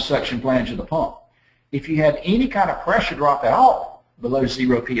tower and the suction flange of the pump. If you have any kind of pressure drop at all below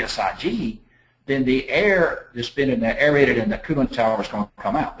 0 PSIG, then the air that's been in the aerated in the cooling tower is going to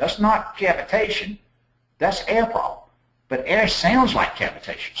come out. That's not cavitation, that's air problem. But air sounds like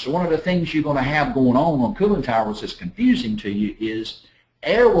cavitation. So one of the things you're going to have going on cooling towers that's confusing to you is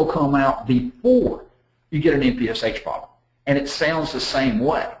air will come out before you get an NPSH problem. And it sounds the same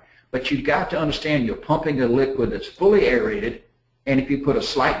way. But you've got to understand you're pumping a liquid that's fully aerated, and if you put a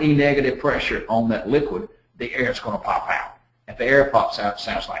slightly negative pressure on that liquid, the air is going to pop out. If the air pops out, it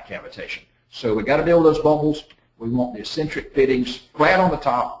sounds like cavitation. So we've got to deal with those bubbles. We want the eccentric fittings flat on the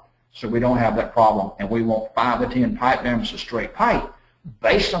top so we don't have that problem, and we want 5 to 10 pipe diameters of straight pipe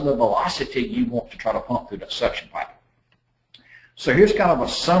based on the velocity you want to try to pump through that suction pipe. So here's kind of a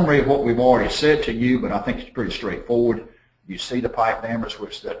summary of what we've already said to you, but I think it's pretty straightforward. You see the pipe diameters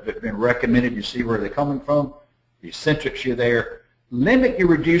which have been recommended. You see where they're coming from. The eccentrics are there. Limit your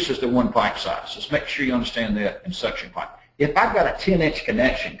reducers to one pipe size. Just make sure you understand that in suction pipe. If I've got a 10-inch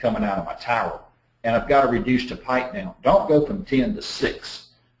connection coming out of my tower and I've got to reduce the pipe down, don't go from 10 to 6.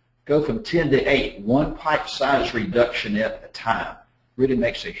 Go from 10 to 8. One pipe size reduction at a time really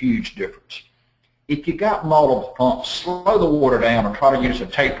makes a huge difference. If you got multiple pumps, slow the water down or try to use a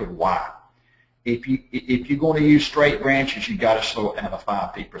tapered wire. If you're going to use straight branches, you've got to slow it down to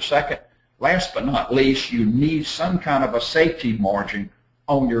 5 feet per second. Last but not least, you need some kind of a safety margin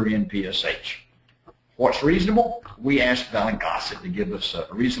on your NPSH. What's reasonable? We asked Valley Gossett to give us a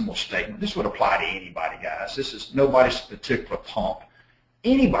reasonable statement. This would apply to anybody, guys. This is nobody's particular pump.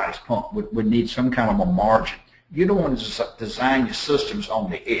 Anybody's pump would need some kind of a margin. You don't want to design your systems on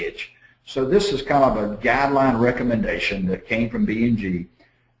the edge. So this is kind of a guideline recommendation that came from B&G.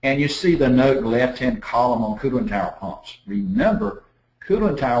 And you see the note in the left-hand column on coolant tower pumps. Remember,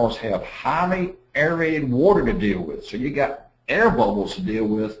 coolant towers have highly aerated water to deal with. So you got air bubbles to deal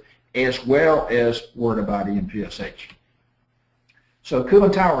with as well as worried about NPSH. So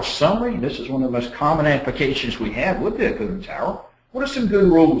coolant tower summary, this is one of the most common applications we have with the coolant tower. What are some good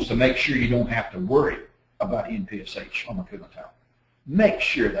rules to make sure you don't have to worry about NPSH on the coolant tower? Make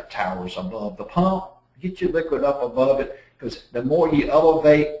sure the tower is above the pump. Get your liquid up above it, because the more you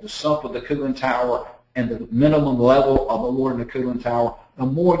elevate the sump of the coolant tower and the minimum level of the water in the coolant tower, the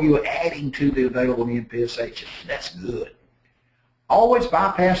more you're adding to the available NPSH. That's good. Always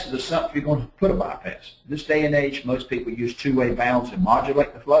bypass to the sump if you're going to put a bypass. This day and age, most people use two-way valves and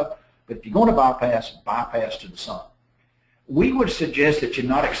modulate the flow, but if you're going to bypass, bypass to the sump. We would suggest that you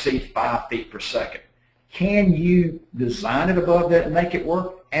not exceed 5 feet per second. Can you design it above that and make it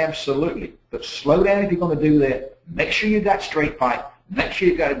work? Absolutely. But slow down if you're going to do that. Make sure you've got straight pipe. Make sure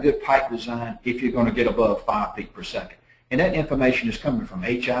you've got a good pipe design if you're going to get above 5 feet per second. And that information is coming from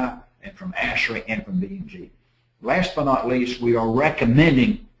HI and from ASHRAE and from B&G. Last but not least, we are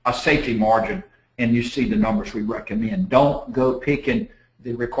recommending a safety margin, and you see the numbers we recommend. Don't go picking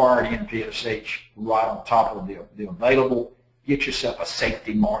the required NPSH right on top of the available. Get yourself a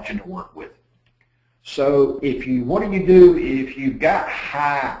safety margin to work with. So what do you do if you've got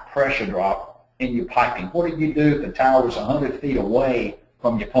high pressure drop in your piping? What do you do if the tower is 100 feet away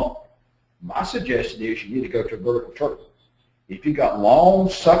from your pump? My suggestion is you need to go to a vertical turbine. If you've got long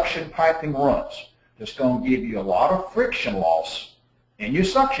suction piping runs, that's going to give you a lot of friction loss in your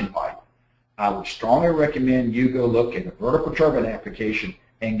suction pipe, I would strongly recommend you go look at a vertical turbine application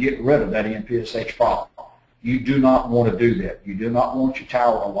and get rid of that NPSH problem. You do not want to do that. You do not want your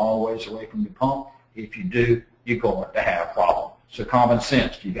tower a long ways away from your pump. If you do, you're going to have a problem. So common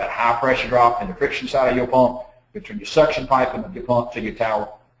sense, you got high pressure drop in the friction side of your pump, between your suction pipe and your pump to your tower,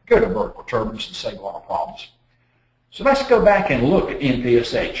 go to vertical turbines and save a lot of problems. So let's go back and look at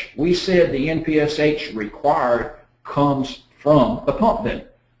NPSH. We said the NPSH required comes from the pump vendor,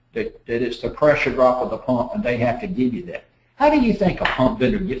 that it's the pressure drop of the pump, and they have to give you that. How do you think a pump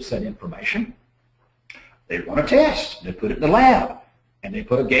vendor gets that information? They run a test. They put it in the lab, and they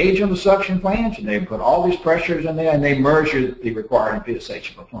put a gauge on the suction flange, and they put all these pressures in there, and they measure the required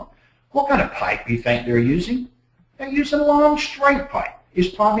NPSH of a pump. What kind of pipe do you think they're using? They're using a long straight pipe. It's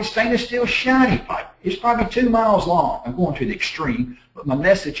probably stainless steel shiny pipe. It's probably 2 miles long. I'm going to the extreme, but my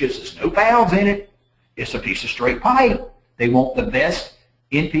message is there's no valves in it. It's a piece of straight pipe. They want the best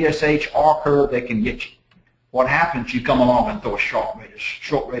NPSH R curve they can get you. What happens? You come along and throw a short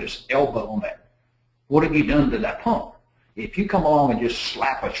radius elbow on that. What have you done to that pump? If you come along and just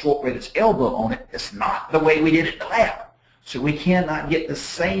slap a short radius elbow on it, it's not the way we did it in the lab. So we cannot get the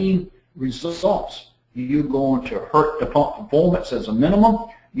same results. You're going to hurt the pump performance as a minimum.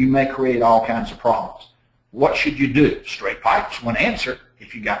 You may create all kinds of problems. What should you do? Straight pipes, one answer,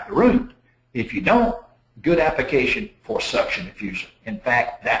 if you got the room. If you don't, good application for suction diffuser. In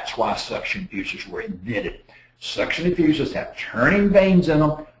fact, that's why suction diffusers were invented. Suction diffusers have turning vanes in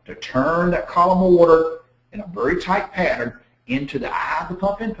them to turn that column of water in a very tight pattern into the eye of the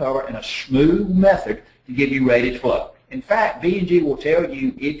pump impeller in a smooth method to give you rated flow. In fact, B&G will tell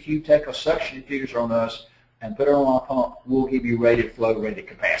you if you take a suction diffuser on us and put it on our pump, we'll give you rated flow, rated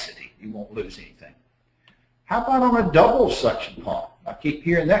capacity. You won't lose anything. How about on a double suction pump? I keep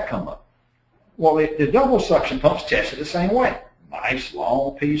hearing that come up. Well, the double suction pump's tested the same way. Nice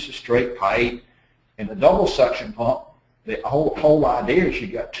long piece of straight pipe. In the double suction pump, the whole idea is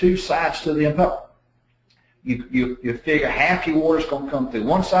you've got 2 sides to the impeller. You figure half your water is going to come through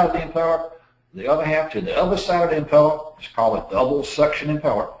one side of the impeller, the other half to the other side of the impeller. It's called a double suction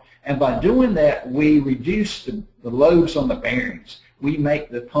impeller. And by doing that, we reduce the loads on the bearings. We make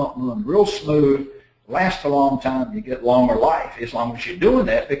the pump run real smooth, last a long time, you get longer life as long as you're doing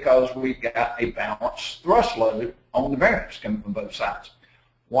that, because we've got a balanced thrust load on the bearings coming from both sides.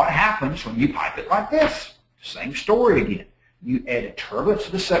 What happens when you pipe it like this? Same story again. You add a turbine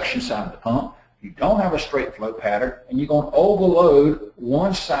to the suction side of the pump, you don't have a straight flow pattern, and you're going to overload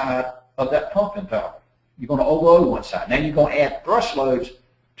one side of that pump impeller. You're going to overload one side. Now you're going to add thrust loads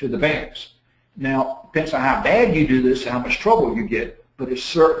to the bearings. Now, depends on how bad you do this, how much trouble you get, but it's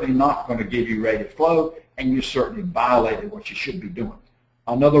certainly not going to give you rated flow, and you certainly violated what you should be doing.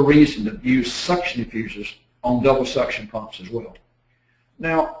 Another reason to use suction diffusers on double suction pumps as well.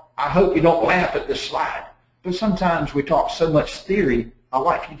 Now, I hope you don't laugh at this slide, but sometimes we talk so much theory, I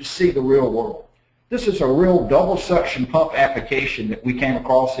like you to see the real world. This is a real double suction pump application that we came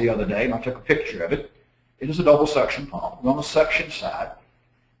across the other day, and I took a picture of it. It is a double suction pump. We're on the suction side.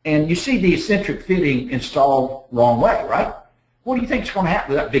 And you see the eccentric fitting installed wrong way, right? What do you think is going to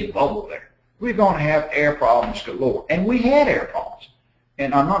happen to that big bubble there? We're going to have air problems galore. And we had air problems.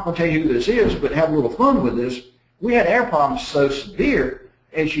 And I'm not going to tell you who this is, but have a little fun with this. We had air problems so severe,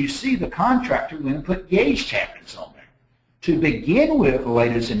 as you see the contractor went and put gauge tappings on there. To begin with,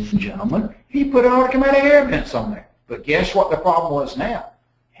 ladies and gentlemen, he put automatic air vents on there. But guess what the problem was now?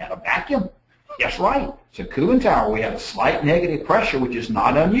 Had a vacuum. That's right. It's a cooling tower. We had a slight negative pressure, which is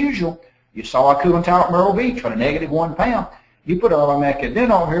not unusual. You saw a cooling tower at Myrtle Beach with a -1 pound. You put an automatic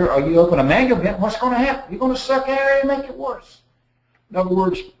vent on here, or you open a manual vent, what's going to happen? You're going to suck air and make it worse. In other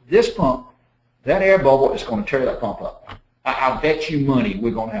words, this pump, that air bubble is going to tear that pump up. I bet you money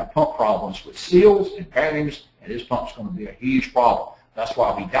we're going to have pump problems with seals and bearings, and this pump's going to be a huge problem. That's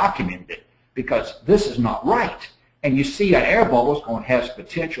why we documented it, because this is not right. And you see that air bubble is going to have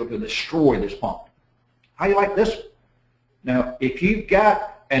potential to destroy this pump. How do you like this one? Now, if you've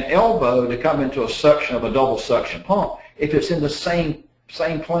got an elbow to come into a suction of a double suction pump, if it's in the same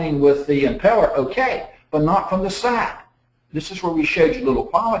plane with the impeller, okay, but not from the side. This is where we showed you a little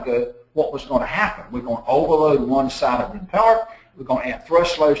while ago what was going to happen. We're going to overload one side of the impeller. We're going to add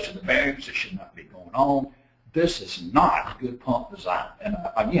thrust loads to the bearings that should not be going on. This is not good pump design. And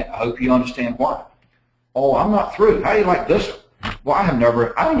again, I hope you understand why. Oh, I'm not through. How do you like this one? Well,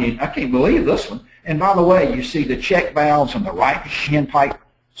 I can't believe this one. And by the way, you see the check valves on the right-hand pipe,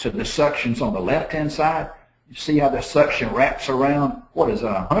 so the suction's on the left-hand side. You see how the suction wraps around, what is it,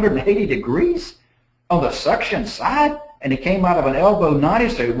 180 degrees on the suction side? And it came out of an elbow 90,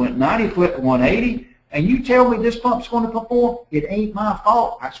 so it went 90, flipped 180. And you tell me this pump's going to perform? It ain't my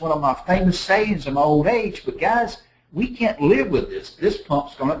fault. That's one of my famous sayings in my old age. But guys, we can't live with this. This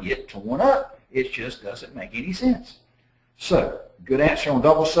pump's going to get torn up. It just doesn't make any sense. So, good answer on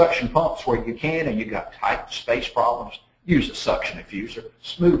double suction pumps where you can and you got tight space problems. Use a suction diffuser.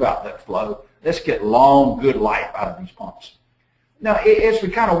 Smooth out that flow. Let's get long, good life out of these pumps. Now, as we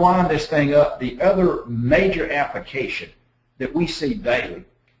kind of wind this thing up, the other major application that we see daily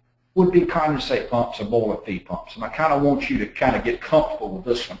would be condensate pumps and boiler feed pumps. And I kind of want you to kind of get comfortable with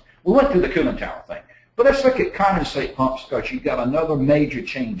this one. We went through the cooling tower thing. But let's look at condensate pumps because you've got another major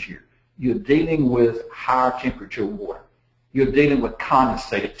change here. You're dealing with higher temperature water. You're dealing with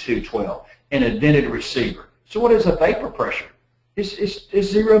condensate at 212 and a vented receiver. So what is a vapor pressure? It's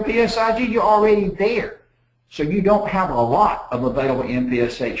 0 PSIG. You're already there. So you don't have a lot of available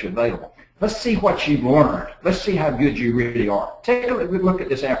NPSH available. Let's see what you've learned. Let's see how good you really are. Take a look at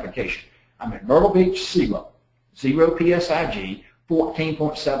this application. I'm at Myrtle Beach, Sea-Lo, 0 PSIG,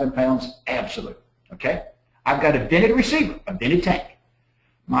 14.7 pounds absolute. Okay? I've got a vented receiver, a vented tank.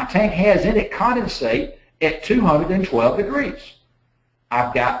 My tank has in it condensate at 212 degrees.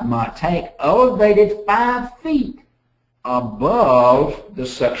 I've got my tank elevated 5 feet above the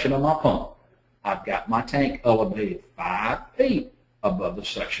suction of my pump. I've got my tank elevated 5 feet above the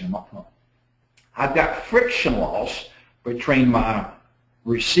suction of my pump. I've got friction loss between my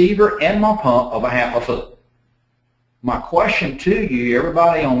receiver and my pump of a ½ a foot. My question to you,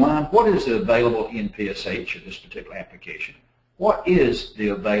 everybody online, what is the available NPSH in this particular application? What is the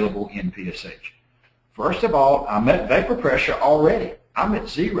available NPSH? First of all, I'm at vapor pressure already. I'm at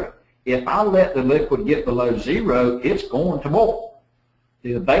 0. If I let the liquid get below 0, it's going to boil.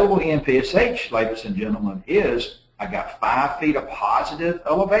 The available NPSH, ladies and gentlemen, is I got 5 feet of positive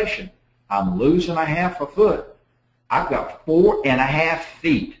elevation. I'm losing a ½ a foot. I've got 4.5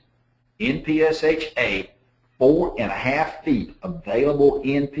 feet NPSH-A, 4.5 feet available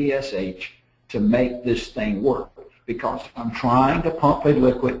NPSH to make this thing work because I'm trying to pump a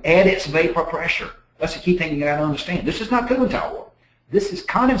liquid at its vapor pressure. That's the key thing you got to understand. This is not cooling tower water. This is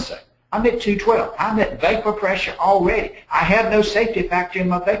condensate. I'm at 212. I'm at vapor pressure already. I have no safety factor in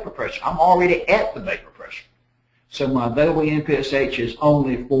my vapor pressure. I'm already at the vapor pressure. So my available NPSH is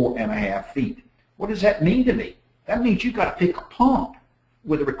only 4.5 feet. What does that mean to me? That means you've got to pick a pump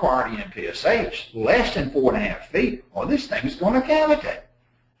with the required NPSH less than 4.5 feet, or this thing is going to cavitate.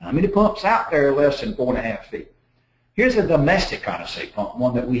 How many pumps out there are less than 4.5 feet? Here's a domestic condensate pump,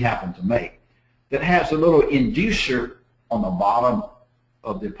 one that we happen to make, that has a little inducer on the bottom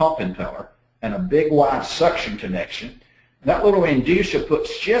of the pump impeller and a big wide suction connection. That little inducer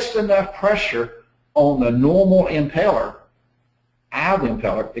puts just enough pressure on the normal impeller, out of the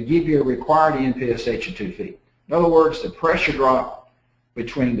impeller, to give you a required NPSH of 2 feet. In other words, the pressure drop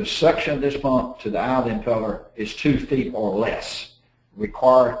between the suction of this pump to the eye of the impeller is 2 feet or less.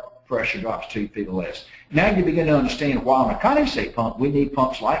 Required pressure drops 2 feet or less. Now you begin to understand why on a condensate pump we need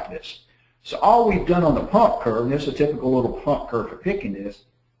pumps like this. So all we've done on the pump curve, and this is a typical little pump curve for picking this,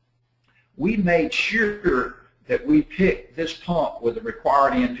 we made sure that we picked this pump with the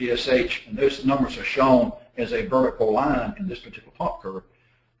required NPSH, and those numbers are shown as a vertical line in this particular pump curve.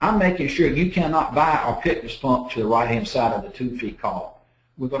 I'm making sure you cannot buy or pick this pump to the right-hand side of the 2 feet column.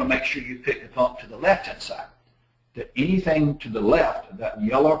 We're going to make sure you pick the pump to the left-hand side. That anything to the left, that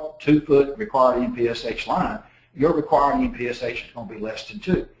yellow 2-foot required NPSH line, your required NPSH is going to be less than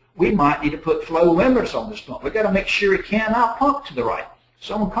 2. We might need to put flow limits on this pump. We've got to make sure it cannot pump to the right.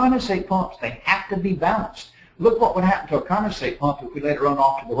 So on condensate pumps, they have to be balanced. Look what would happen to a condensate pump if we let it run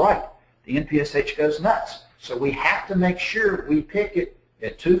off to the right. The NPSH goes nuts. So we have to make sure we pick it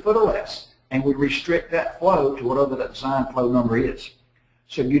at 2 foot or less, and we restrict that flow to whatever that design flow number is.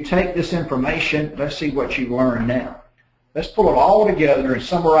 So you take this information, let's see what you've learned now. Let's pull it all together and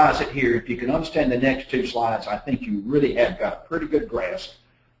summarize it here. If you can understand the next 2 slides, I think you really have got a pretty good grasp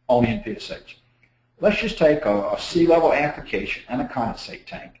on NPSH. Let's just take a sea level application and a condensate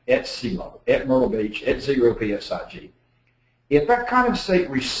tank at sea level, at Myrtle Beach, at 0 PSIG. If that condensate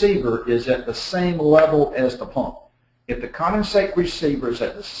receiver is at the same level as the pump, if the condensate receiver is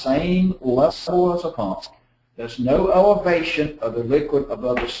at the same level as a pump, there's no elevation of the liquid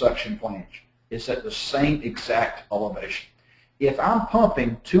above the suction flange. It's at the same exact elevation. If I'm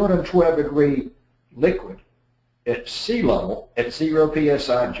pumping 212-degree liquid at sea level, at 0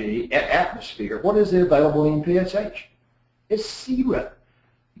 PSIG, at atmosphere, what is the available NPSH? It's 0.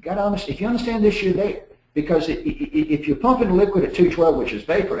 You got to understand. If you understand this, you're there. Because if you're pumping liquid at 212, which is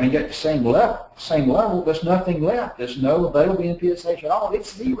vapor, and you're at the same level, there's nothing left. There's no available NPSH at all.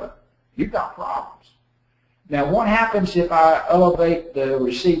 It's 0. You've got problems. Now, what happens if I elevate the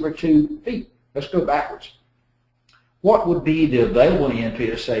receiver 2 feet? Let's go backwards. What would be the available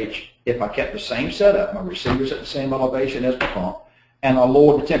NPSH if I kept the same setup? My receiver's at the same elevation as the pump, and I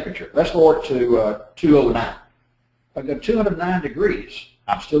lowered the temperature. Let's lower it to 209. If I go 209 degrees,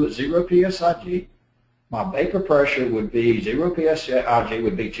 I'm still at 0 PSIG. My vapor pressure would be 0 PSIG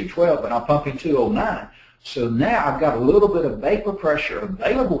would be 212, but I'm pumping 209. So now I've got a little bit of vapor pressure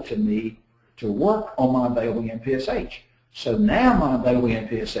available to me to work on my available NPSH. So now my available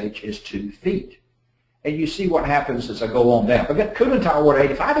NPSH is 2 feet. And you see what happens as I go on down. I've got cooling tower water at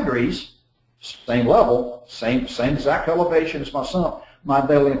 85 degrees, same level, same exact elevation as my sump. My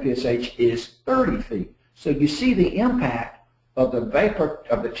available NPSH is 30 feet. So you see the impact of the vapor,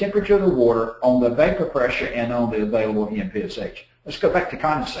 of the temperature of the water on the vapor pressure and on the available NPSH. Let's go back to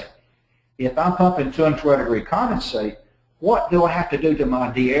condensate. If I'm pumping 212-degree condensate, what do I have to do to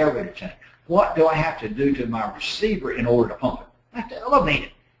my deaerator tank? What do I have to do to my receiver in order to pump it? I have to elevate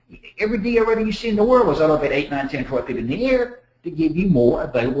it. Every deaerator you see in the world was elevated 8, 9, 10, 12 feet in the air to give you more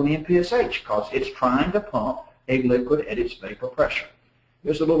available NPSH because it's trying to pump a liquid at its vapor pressure.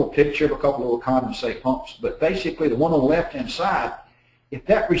 There's a little picture of a couple of little condensate pumps, but basically the one on the left-hand side, if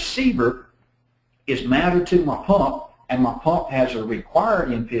that receiver is mounted to my pump and my pump has a required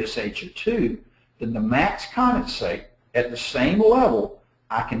NPSH of 2, then the max condensate at the same level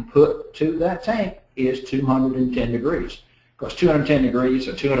I can put to that tank is 210 degrees. Because 210 degrees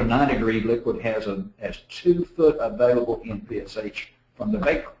or 209-degree liquid has 2 foot available NPSH from the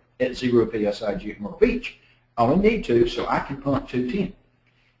vapor at 0 PSIG at Myrtle Beach. I only need 2, so I can pump 210.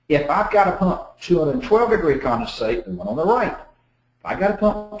 If I've got to pump 212-degree condensate, the one on the right, if I've got to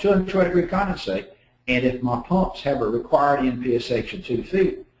pump 212-degree condensate, and if my pumps have a required NPSH of 2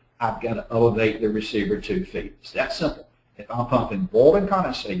 feet, I've got to elevate the receiver 2 feet. It's that simple. If I'm pumping boiling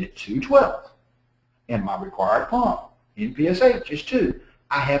condensate at 212, and my required pump, NPSH, is 2,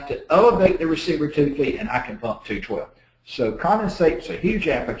 I have to elevate the receiver 2 feet, and I can pump 212. So condensate's a huge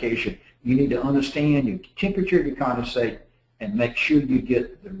application. You need to understand your temperature of your condensate and make sure you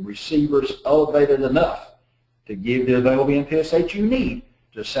get the receivers elevated enough to give the available NPSH you need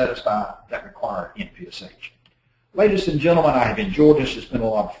to satisfy that required NPSH. Ladies and gentlemen, I have enjoyed this. It's been a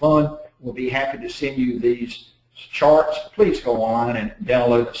lot of fun. We'll be happy to send you these charts. Please go online and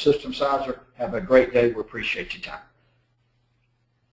download the System Syzer. Have a great day. We appreciate your time.